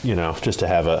just to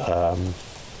have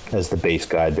as the base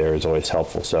guide there is always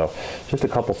helpful. So just a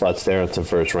couple thoughts there on some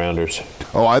first rounders.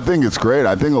 Oh, I think it's great.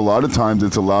 I think a lot of times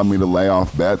it's allowed me to lay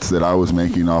off bets that I was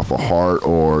making off a heart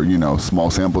or, small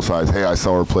sample size. Hey, I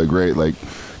saw her play great like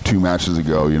 2 matches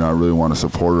ago. I really want to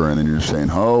support her. And then you're saying,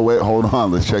 oh, wait, hold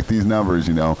on. Let's check these numbers,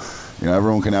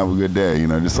 everyone can have a good day,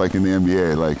 just like in the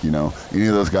NBA. Like, any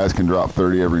of those guys can drop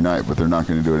 30 every night, but they're not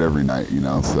going to do it every night,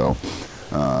 So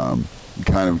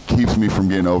kind of keeps me from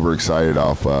getting overexcited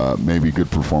off maybe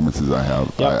good performances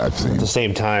I've seen. At the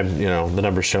same time, the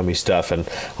numbers show me stuff, and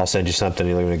I'll send you something,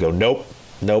 and you're going to go,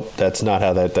 nope, that's not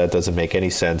how that doesn't make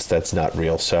any sense. That's not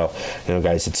real. So,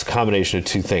 guys, it's a combination of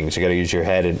two things. You got to use your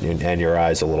head and your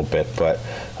eyes a little bit. But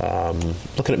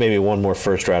looking at maybe one more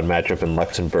first-round matchup in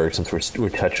Luxembourg, since we're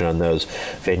touching on those.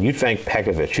 Van Uytvanck,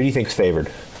 Pekovic. Who do you think's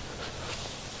favored?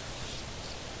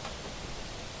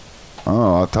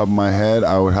 Oh, off the top of my head,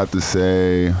 I would have to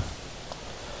say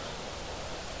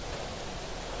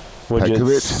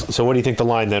Pekovic. So what do you think the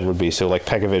line then would be? So like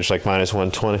Pekovic, like minus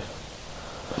 120?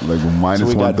 Like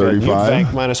minus 135?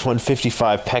 Uytvanck minus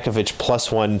 155, Pekovic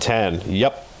plus 110.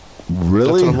 Yep.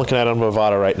 Really? That's what I'm looking at on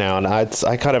Bovada right now, and I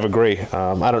kind of agree.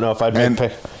 I don't know if I'd make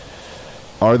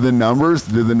Did the numbers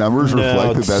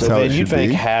reflect that that's how it should Van Uytvanck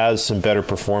be? has some better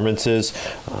performances.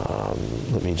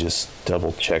 Let me just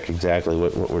double check exactly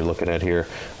what we're looking at here.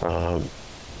 I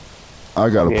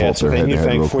got to pull up their head-to-head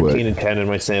real quick. 14 and 10 in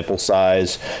my sample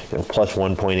size, plus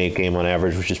 1.8 game on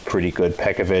average, which is pretty good.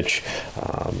 Pekovic,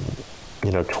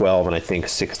 12 and I think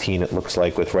 16 it looks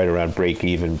like, with right around break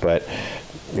even, but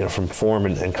from form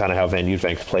and kind of how Van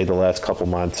Uytvank's played the last couple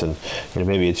months, and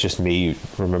maybe it's just me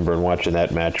remembering watching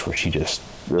that match where she just,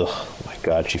 oh my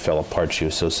God, she fell apart. She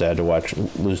was so sad to watch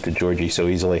lose to Georgie so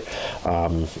easily.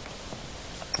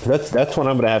 That's one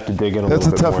I'm going to have to dig in a little bit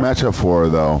more. That's a tough matchup for her,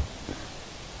 though.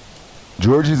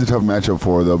 Georgie's a tough matchup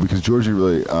for her, though, because Georgie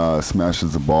really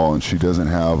smashes the ball, and she doesn't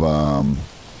have the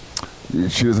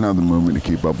movement to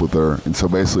keep up with her. And so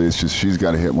basically it's just she's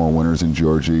got to hit more winners than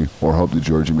Georgie, or hope that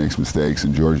Georgie makes mistakes,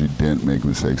 and Georgie didn't make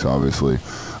mistakes, obviously.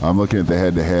 I'm looking at the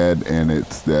head-to-head, and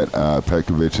it's that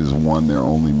Pekovic has won their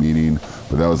only meeting,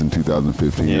 but that was in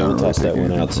 2015. Yeah, we'll toss that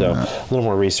one out. So a little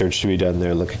more research to be done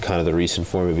there, look at kind of the recent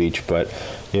form of each. But,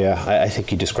 yeah, I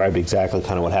think you described exactly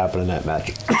kind of what happened in that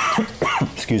match.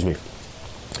 Excuse me.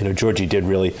 Georgie did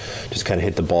really just kind of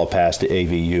hit the ball past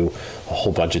AVU a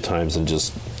whole bunch of times, and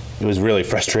just it was really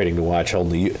frustrating to watch,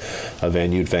 holding a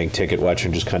Van Uytvanck ticket,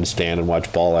 watching just kind of stand and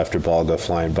watch ball after ball go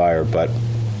flying by her. But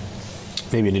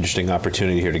maybe an interesting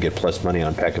opportunity here to get plus money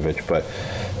on Pekovic. But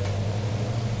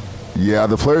yeah,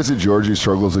 the players that Georgie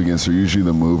struggles against are usually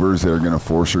the movers that are going to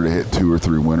force her to hit 2 or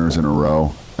 3 winners in a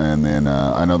row. And then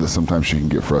I know that sometimes she can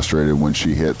get frustrated when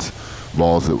she hits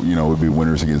balls that would be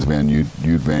winners against Van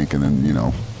Uytvanck, and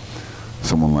then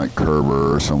someone like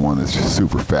Kerber or someone that's just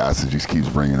super fast that just keeps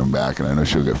bringing them back. And I know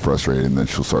she'll get frustrated and then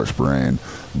she'll start spraying.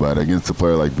 But against a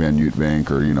player like Van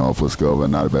Uytvanck or, a Pliskova,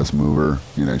 not a best mover,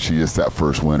 she just that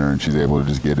first winner and she's able to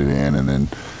just get it in and then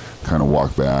kind of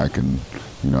walk back and,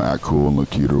 act cool and look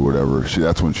cute or whatever.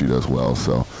 That's when she does well.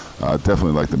 So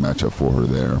definitely like the matchup for her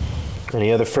there.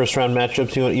 Any other first round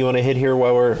matchups you want to hit here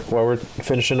while we're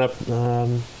finishing up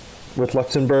with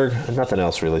Luxembourg? Nothing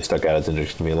else really stuck out as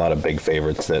interesting to me. A lot of big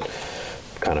favorites that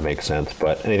kind of make sense.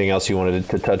 But anything else you wanted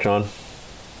to touch on?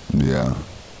 Yeah.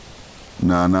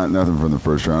 No, nothing from the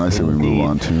first round. I say we move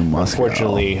on to Moscow.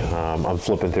 Unfortunately, I'm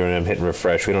flipping through and I'm hitting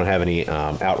refresh. We don't have any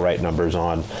outright numbers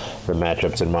on the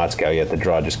matchups in Moscow yet. The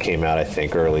draw just came out, I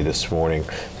think, early this morning.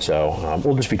 So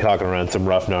we'll just be talking around some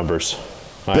rough numbers.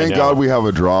 Thank God we have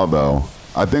a draw, though.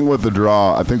 I think with the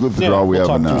draw, we have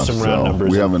enough. Some round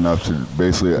numbers. We have enough to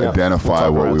basically identify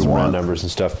what we want. Round numbers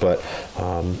and stuff, but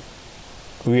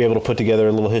we were able to put together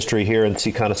a little history here and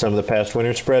see kind of some of the past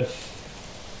winners spread.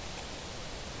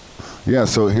 Yeah,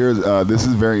 so here's this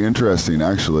is very interesting,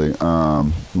 actually. A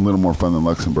little more fun than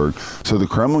Luxembourg. So the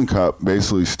Kremlin Cup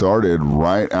basically started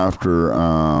right after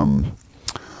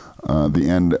the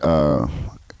end.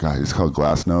 It's called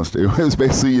Glasnost. It was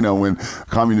basically, when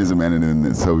communism ended in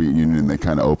the Soviet Union, they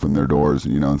kind of opened their doors,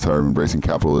 and started embracing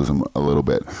capitalism a little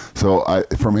bit. So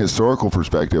from a historical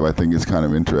perspective, I think it's kind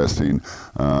of interesting,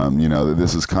 that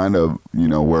this is kind of,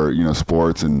 where,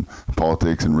 sports and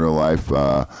politics and real life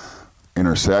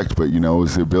intersect, but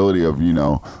it's the ability of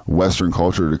Western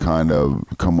culture to kind of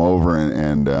come over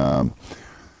and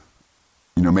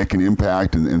make an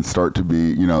impact and start to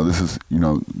be this is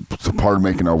it's a part of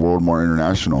making our world more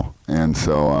international. And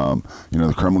so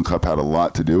the Kremlin Cup had a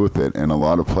lot to do with it, and a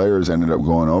lot of players ended up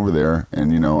going over there.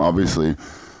 And obviously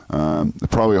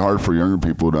probably hard for younger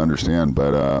people to understand,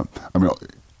 but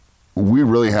we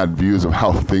really had views of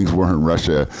how things were in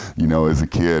Russia, as a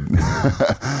kid,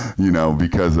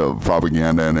 because of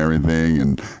propaganda and everything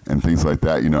and things like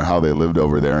that, how they lived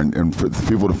over there. And for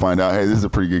people to find out, hey, this is a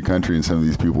pretty good country and some of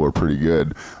these people are pretty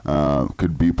good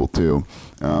people too.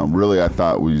 Really, I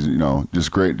thought was,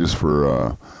 just great just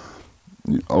for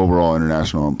overall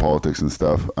international and politics and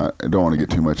stuff. I don't want to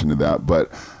get too much into that, but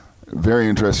very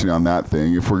interesting on that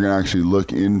thing. If we're going to actually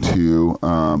look into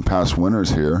past winners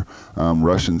here,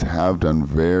 Russians have done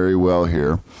very well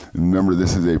here. And remember,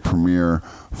 this is a Premier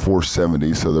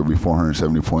 470, so there'll be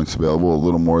 470 points available, a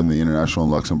little more than the International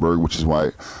in Luxembourg, which is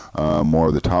why more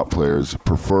of the top players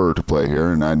prefer to play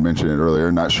here. And I'd mentioned it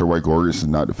earlier, not sure why Gorgas is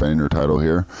not defending her title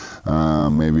here.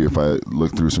 Maybe if I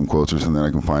look through some quotes or something, I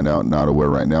can find out. Not aware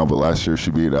right now, but last year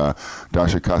she beat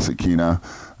Dasha Kasatkina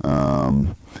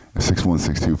 6-1,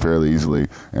 6-2 fairly easily.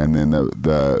 And then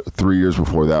the 3 years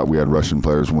before that, we had Russian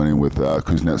players winning with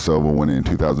Kuznetsova winning in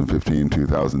 2015,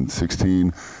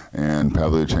 2016, and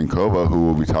Pavlyuchenkova, who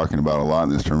we'll be talking about a lot in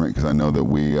this tournament because I know that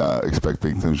we expect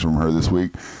big things from her this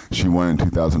week. She won in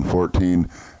 2014.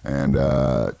 And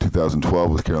 2012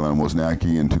 was Caroline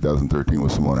Wozniacki, and 2013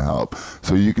 was Simona Halep.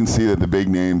 So you can see that the big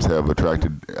names have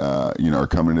attracted, are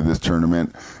coming to this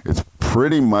tournament. It's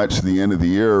pretty much the end of the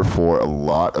year for a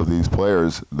lot of these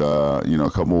players. A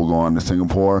couple will go on to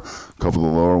Singapore. A couple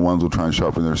of the lower ones will try and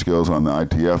sharpen their skills on the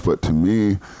ITF. But to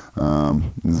me,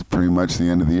 this is pretty much the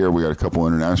end of the year. We got a couple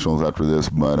internationals after this,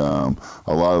 but a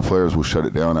lot of the players will shut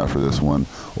it down after this one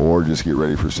or just get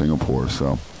ready for Singapore.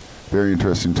 So very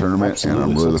interesting tournament. Absolutely.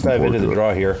 And I'm really let's looking dive forward into to the it.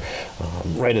 draw here.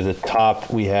 Right at the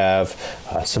top, we have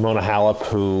Simona Halep,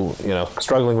 who,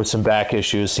 struggling with some back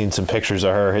issues. Seen some pictures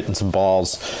of her hitting some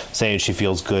balls, saying she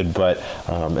feels good, but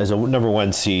as a number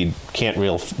one seed, can't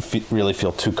really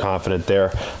feel too confident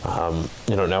there.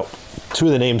 Now, two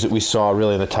of the names that we saw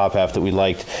really in the top half that we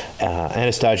liked,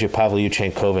 Anastasia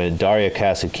Pavlyuchenkova and Daria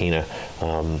Kasatkina,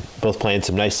 both playing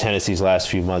some nice tennis these last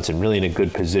few months and really in a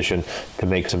good position to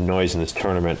make some noise in this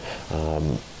tournament.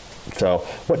 So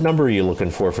what number are you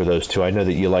looking for those two? I know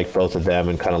that you like both of them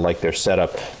and kind of like their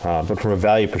setup, but from a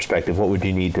value perspective, what would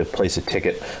you need to place a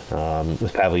ticket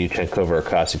with Pavlyuchenkova or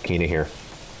Kasatkina here?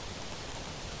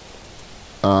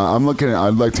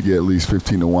 I'd like to get at least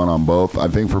 15-1 on both. I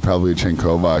think for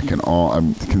Pavlyuchenkova, I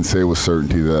can say with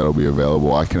certainty that it'll be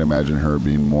available. I can imagine her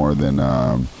being more than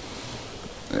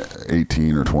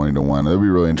 18 or 20-1. It'll be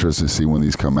really interesting to see when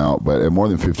these come out. But at more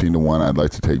than 15-1, I'd like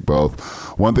to take both.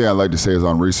 One thing I'd like to say is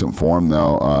on recent form,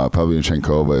 though,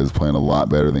 Pavlyuchenkova is playing a lot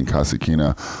better than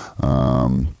Kasatkina.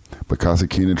 But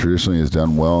Kasatkina traditionally has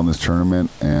done well in this tournament,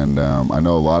 and I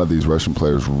know a lot of these Russian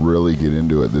players really get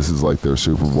into it. This is like their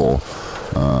Super Bowl.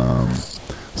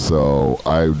 So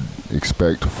I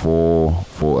expect full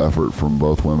effort from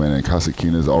both women, and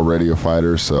Kasatkina is already a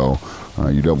fighter, so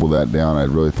you double that down. I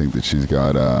really think that she's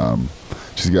got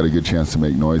she's got a good chance to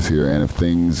make noise here. And if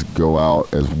things go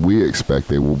out as we expect,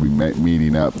 they will be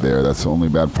meeting up there. That's the only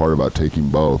bad part about taking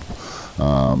both.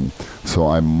 So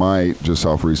I might, just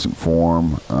off recent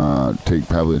form, take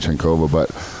Pavlyuchenkova, but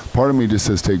part of me just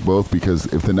says take both, because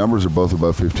if the numbers are both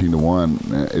above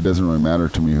 15-1, it doesn't really matter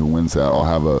to me who wins that. I'll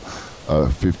have a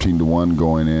 15-1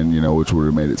 going in, which would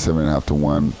have made it 7.5 to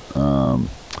 1.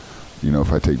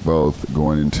 If I take both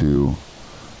going into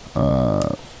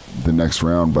the next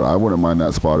round, but I wouldn't mind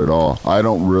that spot at all.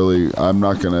 I'm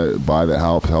not going to buy that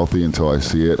Halep healthy until I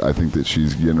see it. I think that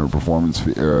she's getting her performance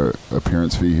fee, or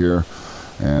appearance fee here,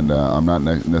 and I'm not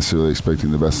necessarily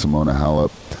expecting the best Simona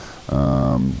Halep.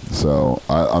 So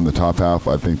on the top half,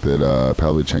 I think that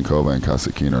Pavlyuchenkova and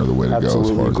Kasatkina are the way to go as far as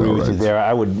Absolutely agree with you outrights. there.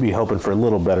 I would be hoping for a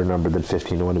little better number than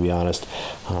 15-1, to be honest.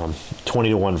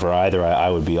 20-1 for either, I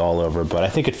would be all over. But I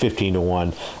think at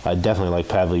 15-1, I definitely like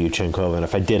Pavlyuchenkova. And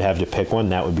if I did have to pick one,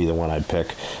 that would be the one I'd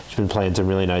pick. She's been playing some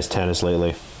really nice tennis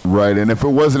lately. Right, and if it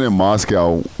wasn't in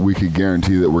Moscow, we could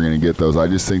guarantee that we're going to get those. I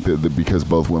just think that because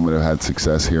both women have had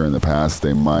success here in the past,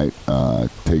 they might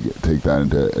take that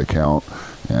into account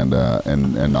and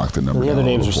knock the number down. The other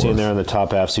names a we're little seeing for there us. on the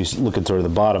top half, so you look at sort of the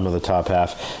bottom of the top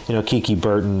half. Kiki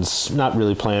Bertens, not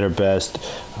really playing her best.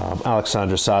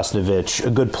 Alexandra Sosnovic, a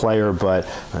good player, but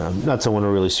not someone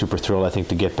we're really super thrilled, I think,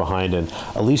 to get behind. And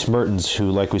Elise Mertens,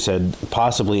 who, like we said,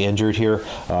 possibly injured here,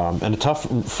 and a tough,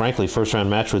 frankly, first-round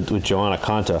match with Joanna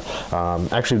Konta.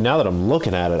 Actually, now that I'm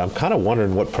looking at it, I'm kind of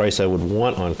wondering what price I would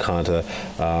want on Konta.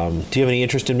 Do you have any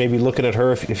interest in maybe looking at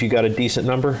her if you got a decent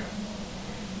number?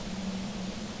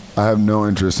 I have no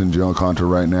interest in Joanna Konta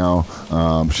right now.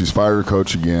 She's fired her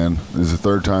coach again. This is the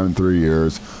third time in 3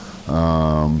 years.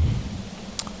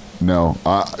 No,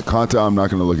 Konta I'm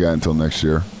not going to look at until next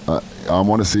year. I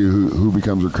want to see who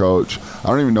becomes her coach. I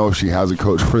don't even know if she has a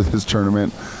coach for this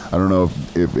tournament. I don't know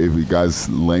if the guy's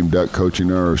lame duck coaching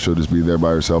her, or she'll just be there by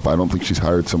herself. I don't think she's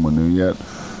hired someone new yet.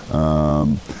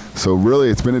 So really,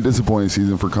 it's been a disappointing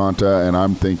season for Konta, and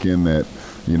I'm thinking that,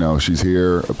 she's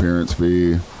here, appearance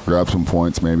fee, grab some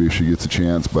points maybe if she gets a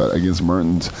chance. But against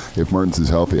Mertens, if Mertens is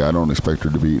healthy, I don't expect her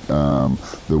to beat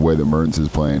the way that Mertens is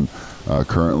playing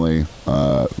currently.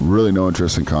 Really no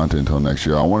interest in Konta until next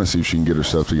year. I want to see if she can get her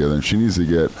stuff together, and she needs to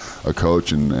get a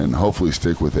coach and hopefully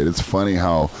stick with it. It's funny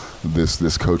how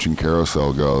this coaching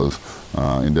carousel goes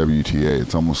in WTA.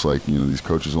 It's almost like these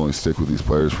coaches only stick with these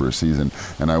players for a season,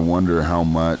 and I wonder how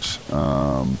much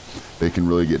they can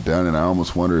really get done. And I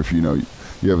almost wonder if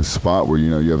you have a spot where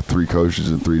you have 3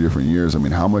 coaches in 3 different years. I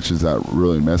mean, how much is that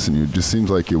really messing you? It just seems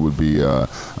like it would be a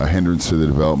hindrance to the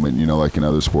development. Like in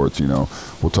other sports,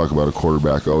 we'll talk about a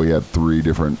quarterback. Oh, he had 3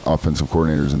 different offensive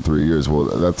coordinators in 3 years. Well,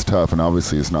 that's tough, and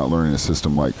obviously it's not learning a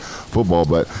system like football.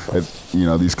 But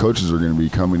these coaches are going to be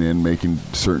coming in, making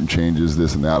certain changes,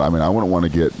 this and that. I mean, I wouldn't want to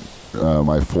get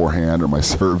my forehand or my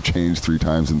serve changed 3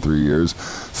 times in 3 years.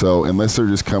 So unless they're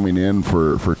just coming in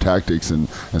for tactics and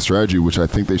strategy, which I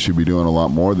think they should be doing a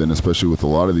lot more than, especially with a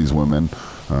lot of these women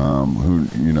who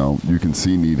you can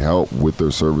see need help with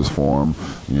their service form.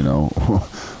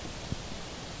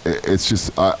 It's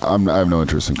just I have no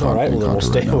interest in Konta. All right, well, then we'll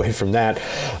stay right now. away from that.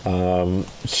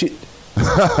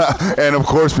 And of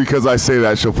course, because I say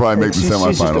that, she'll probably make the semifinals.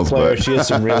 She's just a player. But She has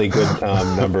some really good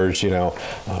numbers.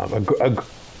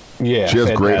 Yeah, she has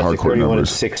great hardcourt 31 numbers.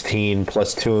 and 16,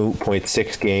 plus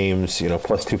 2.6 games.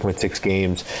 Plus 2.6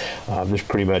 games. There's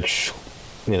pretty much.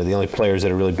 The only players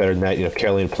that are really better than that,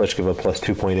 Karolina Pliskova plus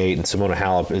 2.8, and Simona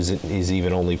Halep is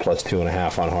even only plus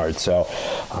 2.5 on hard. So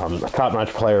a top-notch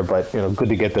player, but good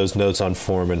to get those notes on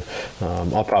form, and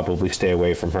I'll probably stay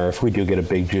away from her. If we do get a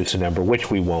big juicy number,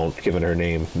 which we won't, given her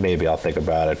name, maybe I'll think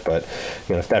about it. But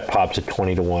if that pops at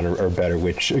 20-1 or better,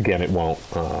 which again it won't,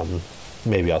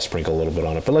 maybe I'll sprinkle a little bit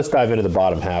on it. But let's dive into the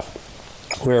bottom half,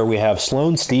 where we have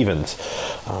Sloane Stephens,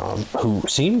 who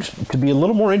seemed to be a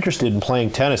little more interested in playing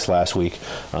tennis last week.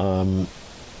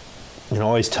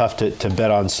 Always tough to bet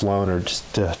on Sloane, or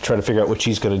just to try to figure out what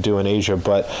she's going to do in Asia,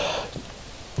 but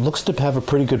looks to have a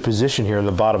pretty good position here in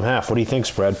the bottom half. What do you think,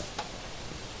 Spread?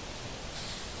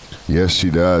 Yes, she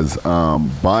does.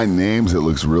 By names, it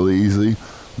looks really easy.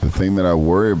 The thing that I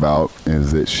worry about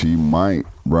is that she might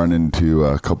run into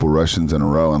a couple Russians in a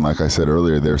row. And like I said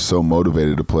earlier, they're so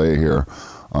motivated to play here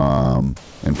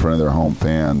in front of their home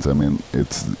fans. I mean,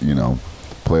 it's,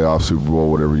 playoff, Super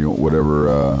Bowl,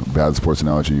 whatever bad sports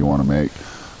analogy you want to make.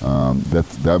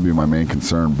 That would be my main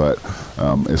concern. But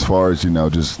as far as,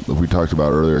 just we talked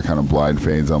about earlier, kind of blind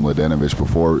fades on Mladenovic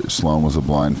before Sloane was a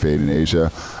blind fade in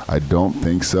Asia. I don't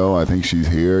think so. I think she's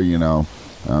here,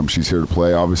 she's here to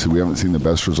play. Obviously, we haven't seen the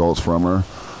best results from her.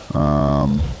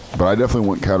 But I definitely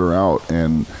wouldn't cut her out.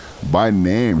 And by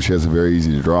name, she has a very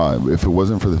easy to draw. If it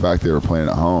wasn't for the fact they were playing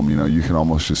at home, you can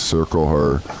almost just circle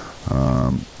her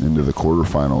into the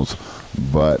quarterfinals.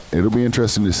 But it'll be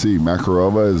interesting to see.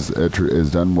 Makarova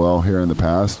has done well here in the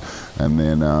past, and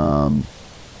then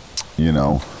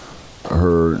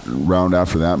her round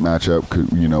after that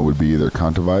matchup would be either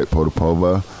Kontaveit,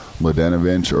 Potapova,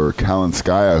 Mladenovic, or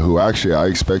Kalinskaya, who actually I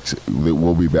expect that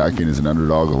will be backing as an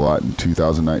underdog a lot in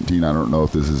 2019. I don't know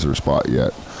if this is her spot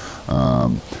yet.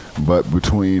 But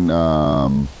between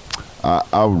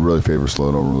I would really favor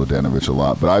Sloane over Mladenovic a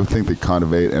lot, but I think that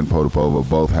Kontaveit and Potapova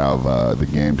both have the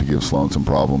game to give Sloane some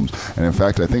problems. And in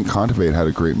fact, I think Kontaveit had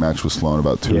a great match with Sloane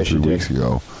about 2 or 3 weeks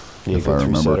ago, if I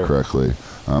remember correctly.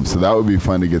 So that would be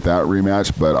fun to get that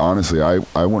rematch. But honestly,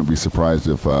 I wouldn't be surprised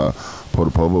if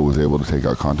Potapova was able to take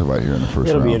out Kontaveit here in the first round.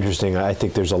 It'll be interesting. I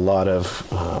think there's a lot of,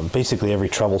 basically every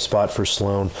trouble spot for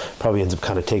Sloane probably ends up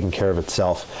kind of taking care of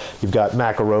itself. You've got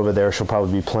Makarova there. She'll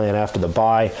probably be playing after the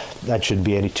bye. That shouldn't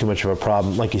be too much of a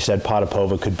problem. Like you said,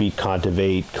 Potapova could beat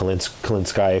Kontaveit.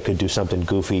 Kalinskaya could do something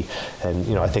goofy.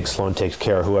 And, I think Sloane takes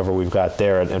care of whoever we've got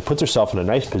there and puts herself in a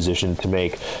nice position to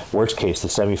make, worst case, the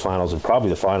semifinals and probably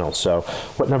the finals. So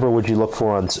what number would you look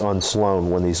for on Sloane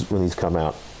when these come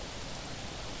out?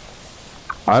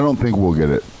 I don't think we'll get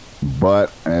it,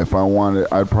 but if I want it,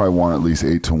 I'd probably want at least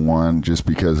 8-1 just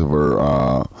because of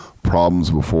her problems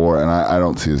before, and I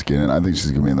don't see us getting it. I think she's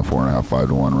going to be in the 4.5,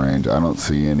 5-1 range. I don't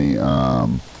see any. I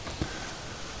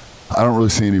don't really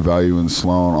see any value in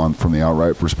Sloane from the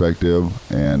outright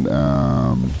perspective, and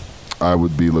I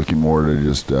would be looking more to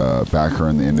just back her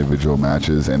in the individual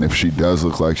matches. And if she does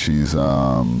look like she's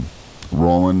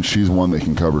rolling, she's one that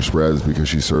can cover spreads because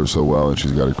she serves so well and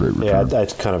she's got a great return. Yeah, I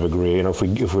kind of agree.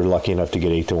 If we're lucky enough to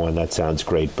get 8-1, that sounds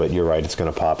great. But you're right; it's going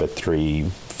to pop at 3,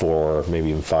 4,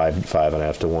 maybe even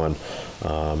 5.5 to 1.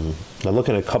 Now,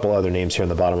 looking at a couple other names here on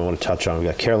the bottom, I want to touch on. We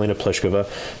got Karolina Pliskova,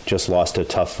 just lost a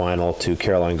tough final to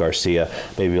Caroline Garcia.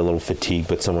 Maybe a little fatigued,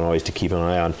 but someone always to keep an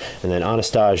eye on. And then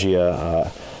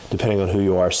Anastasia. Depending on who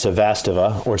you are,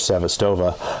 Sevastova or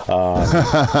Sevastova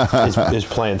is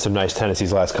playing some nice tennis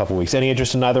these last couple weeks. Any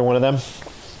interest in either one of them?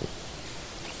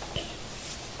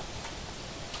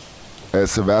 At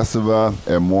Sevastova,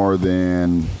 at more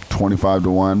than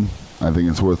 25-1, I think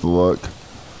it's worth a look.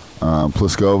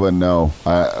 Pliskova, no.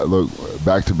 Look,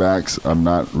 back-to-backs, I'm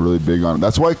not really big on it.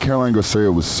 That's why Caroline Garcia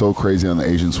was so crazy on the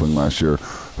Asian swing last year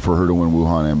for her to win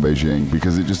Wuhan and Beijing,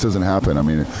 because it just doesn't happen. I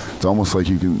mean, it's almost like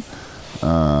you can...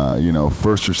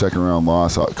 first or second round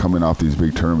loss coming off these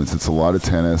big tournaments. It's a lot of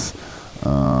tennis.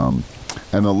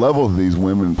 And the level that these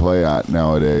women play at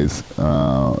nowadays,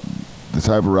 the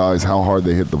type of rallies, how hard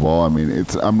they hit the ball. I mean,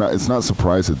 it's not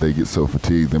surprised that they get so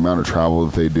fatigued. The amount of travel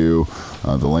that they do,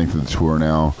 the length of the tour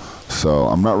now. So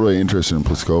I'm not really interested in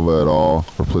Pliskova at all,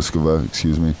 or Pliskova,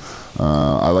 excuse me.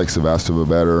 I like Sevastova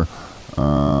better.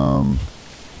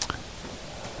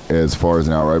 As far as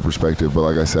an outright perspective, but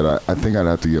like I said, I think I'd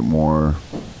have to get more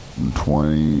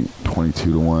 20,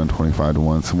 22-1,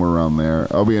 25-1, somewhere around there.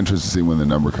 I'll be interested to see when the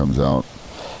number comes out.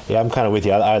 Yeah, I'm kind of with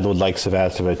you. I would like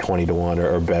Sevastova at 20-1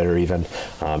 or better even.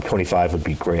 25 would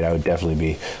be great. I would definitely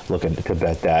be looking to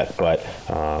bet that. But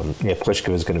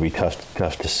Pliskova is going to be tough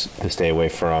to stay away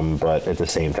from. But at the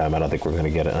same time, I don't think we're going to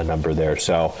get a number there.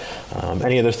 So,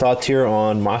 any other thoughts here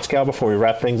on Moscow before we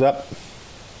wrap things up?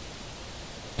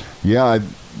 Yeah,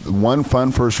 one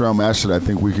fun first round match that I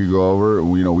think we could go over.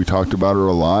 We talked about her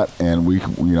a lot, and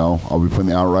I'll be putting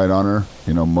the outright on her.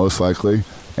 Most likely,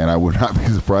 and I would not be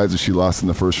surprised if she lost in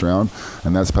the first round.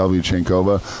 And that's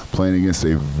Pavlyuchenkova playing against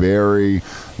a very,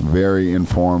 very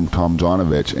informed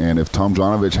Tomljanovic. And if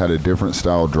Tomljanovic had a different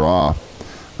style draw,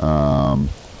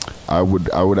 I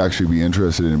would actually be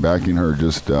interested in backing her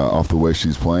just off the way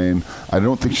she's playing. I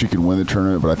don't think she can win the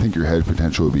tournament, but I think your head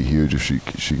potential would be huge if she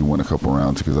can win a couple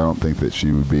rounds, because I don't think that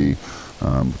she would be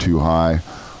too high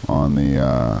on the,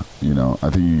 I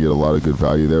think you get a lot of good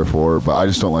value there for her, but I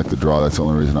just don't like the draw. That's the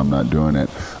only reason I'm not doing it.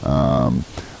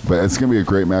 But it's going to be a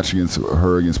great match against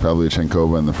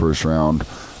Pavlyuchenkova in the first round.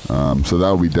 So that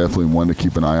will be definitely one to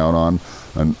keep an eye out on.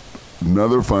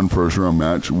 Another fun first round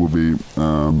match will be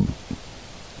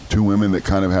two women that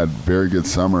kind of had very good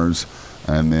summers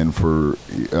and then for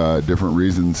different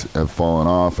reasons have fallen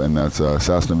off, and that's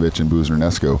Sasnovich and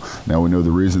Buzarnescu. Now, we know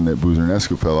the reason that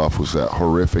Buzarnescu fell off was that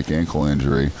horrific ankle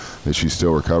injury that she's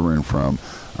still recovering from.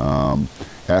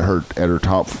 At her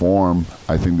top form,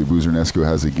 I think that Buzarnescu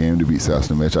has a game to beat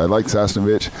Sasnovich. I like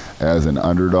Sasnovich as an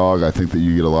underdog. I think that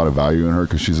you get a lot of value in her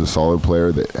because she's a solid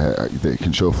player that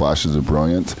can show flashes of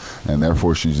brilliance, and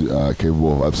therefore she's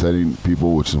capable of upsetting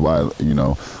people, which is why,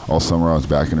 all summer I was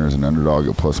backing her as an underdog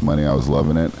at plus money. I was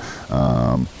loving it.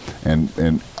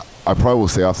 And I probably will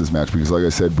stay off this match because, like I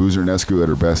said, Buzarnescu at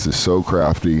her best is so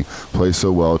crafty, plays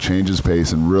so well, changes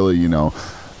pace, and really,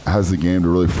 has the game to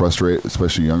really frustrate,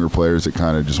 especially younger players that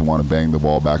kind of just want to bang the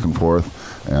ball back and forth.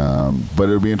 But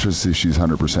it'll be interesting to see if she's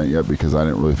 100% yet, because I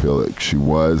didn't really feel that she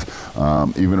was.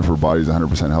 Even if her body's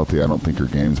 100% healthy, I don't think her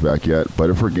game's back yet.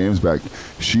 But if her game's back,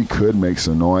 she could make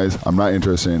some noise. I'm not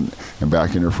interested in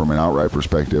backing her from an outright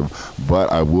perspective,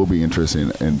 but I will be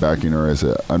interested in backing her as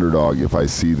an underdog if I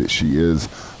see that she is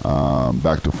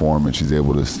back to form and she's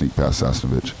able to sneak past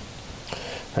Sasnovich.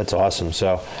 That's awesome.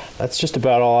 So that's just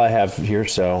about all I have here.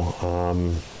 So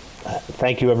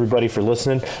thank you, everybody, for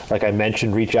listening. Like I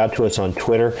mentioned, reach out to us on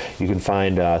Twitter. You can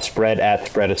find Spread at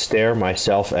Spread Astaire,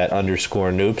 myself at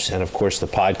 _Noops, and, of course, the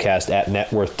podcast at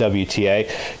Networth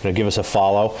WTA. Give us a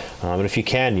follow. And if you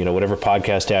can, whatever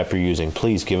podcast app you're using,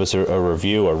 please give us a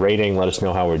review, a rating. Let us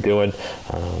know how we're doing.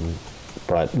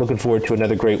 But looking forward to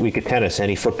another great week of tennis.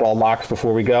 Any football locks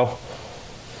before we go?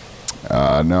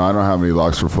 No, I don't have any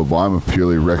locks for football. I'm a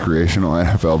purely recreational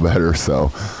NFL bettor,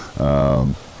 so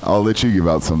I'll let you give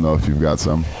out some, though, if you've got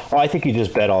some. Oh, I think you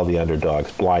just bet all the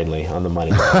underdogs blindly on the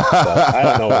money. So I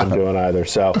don't know what I'm doing either.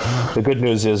 So the good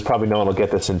news is probably no one will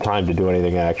get this in time to do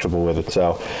anything actionable with it.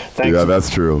 So thanks. Yeah, that's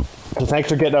true. So thanks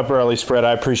for getting up early, Spread.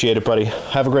 I appreciate it, buddy.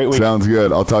 Have a great week. Sounds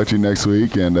good. I'll talk to you next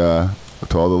week. And to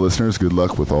all the listeners, good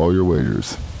luck with all your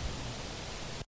wagers.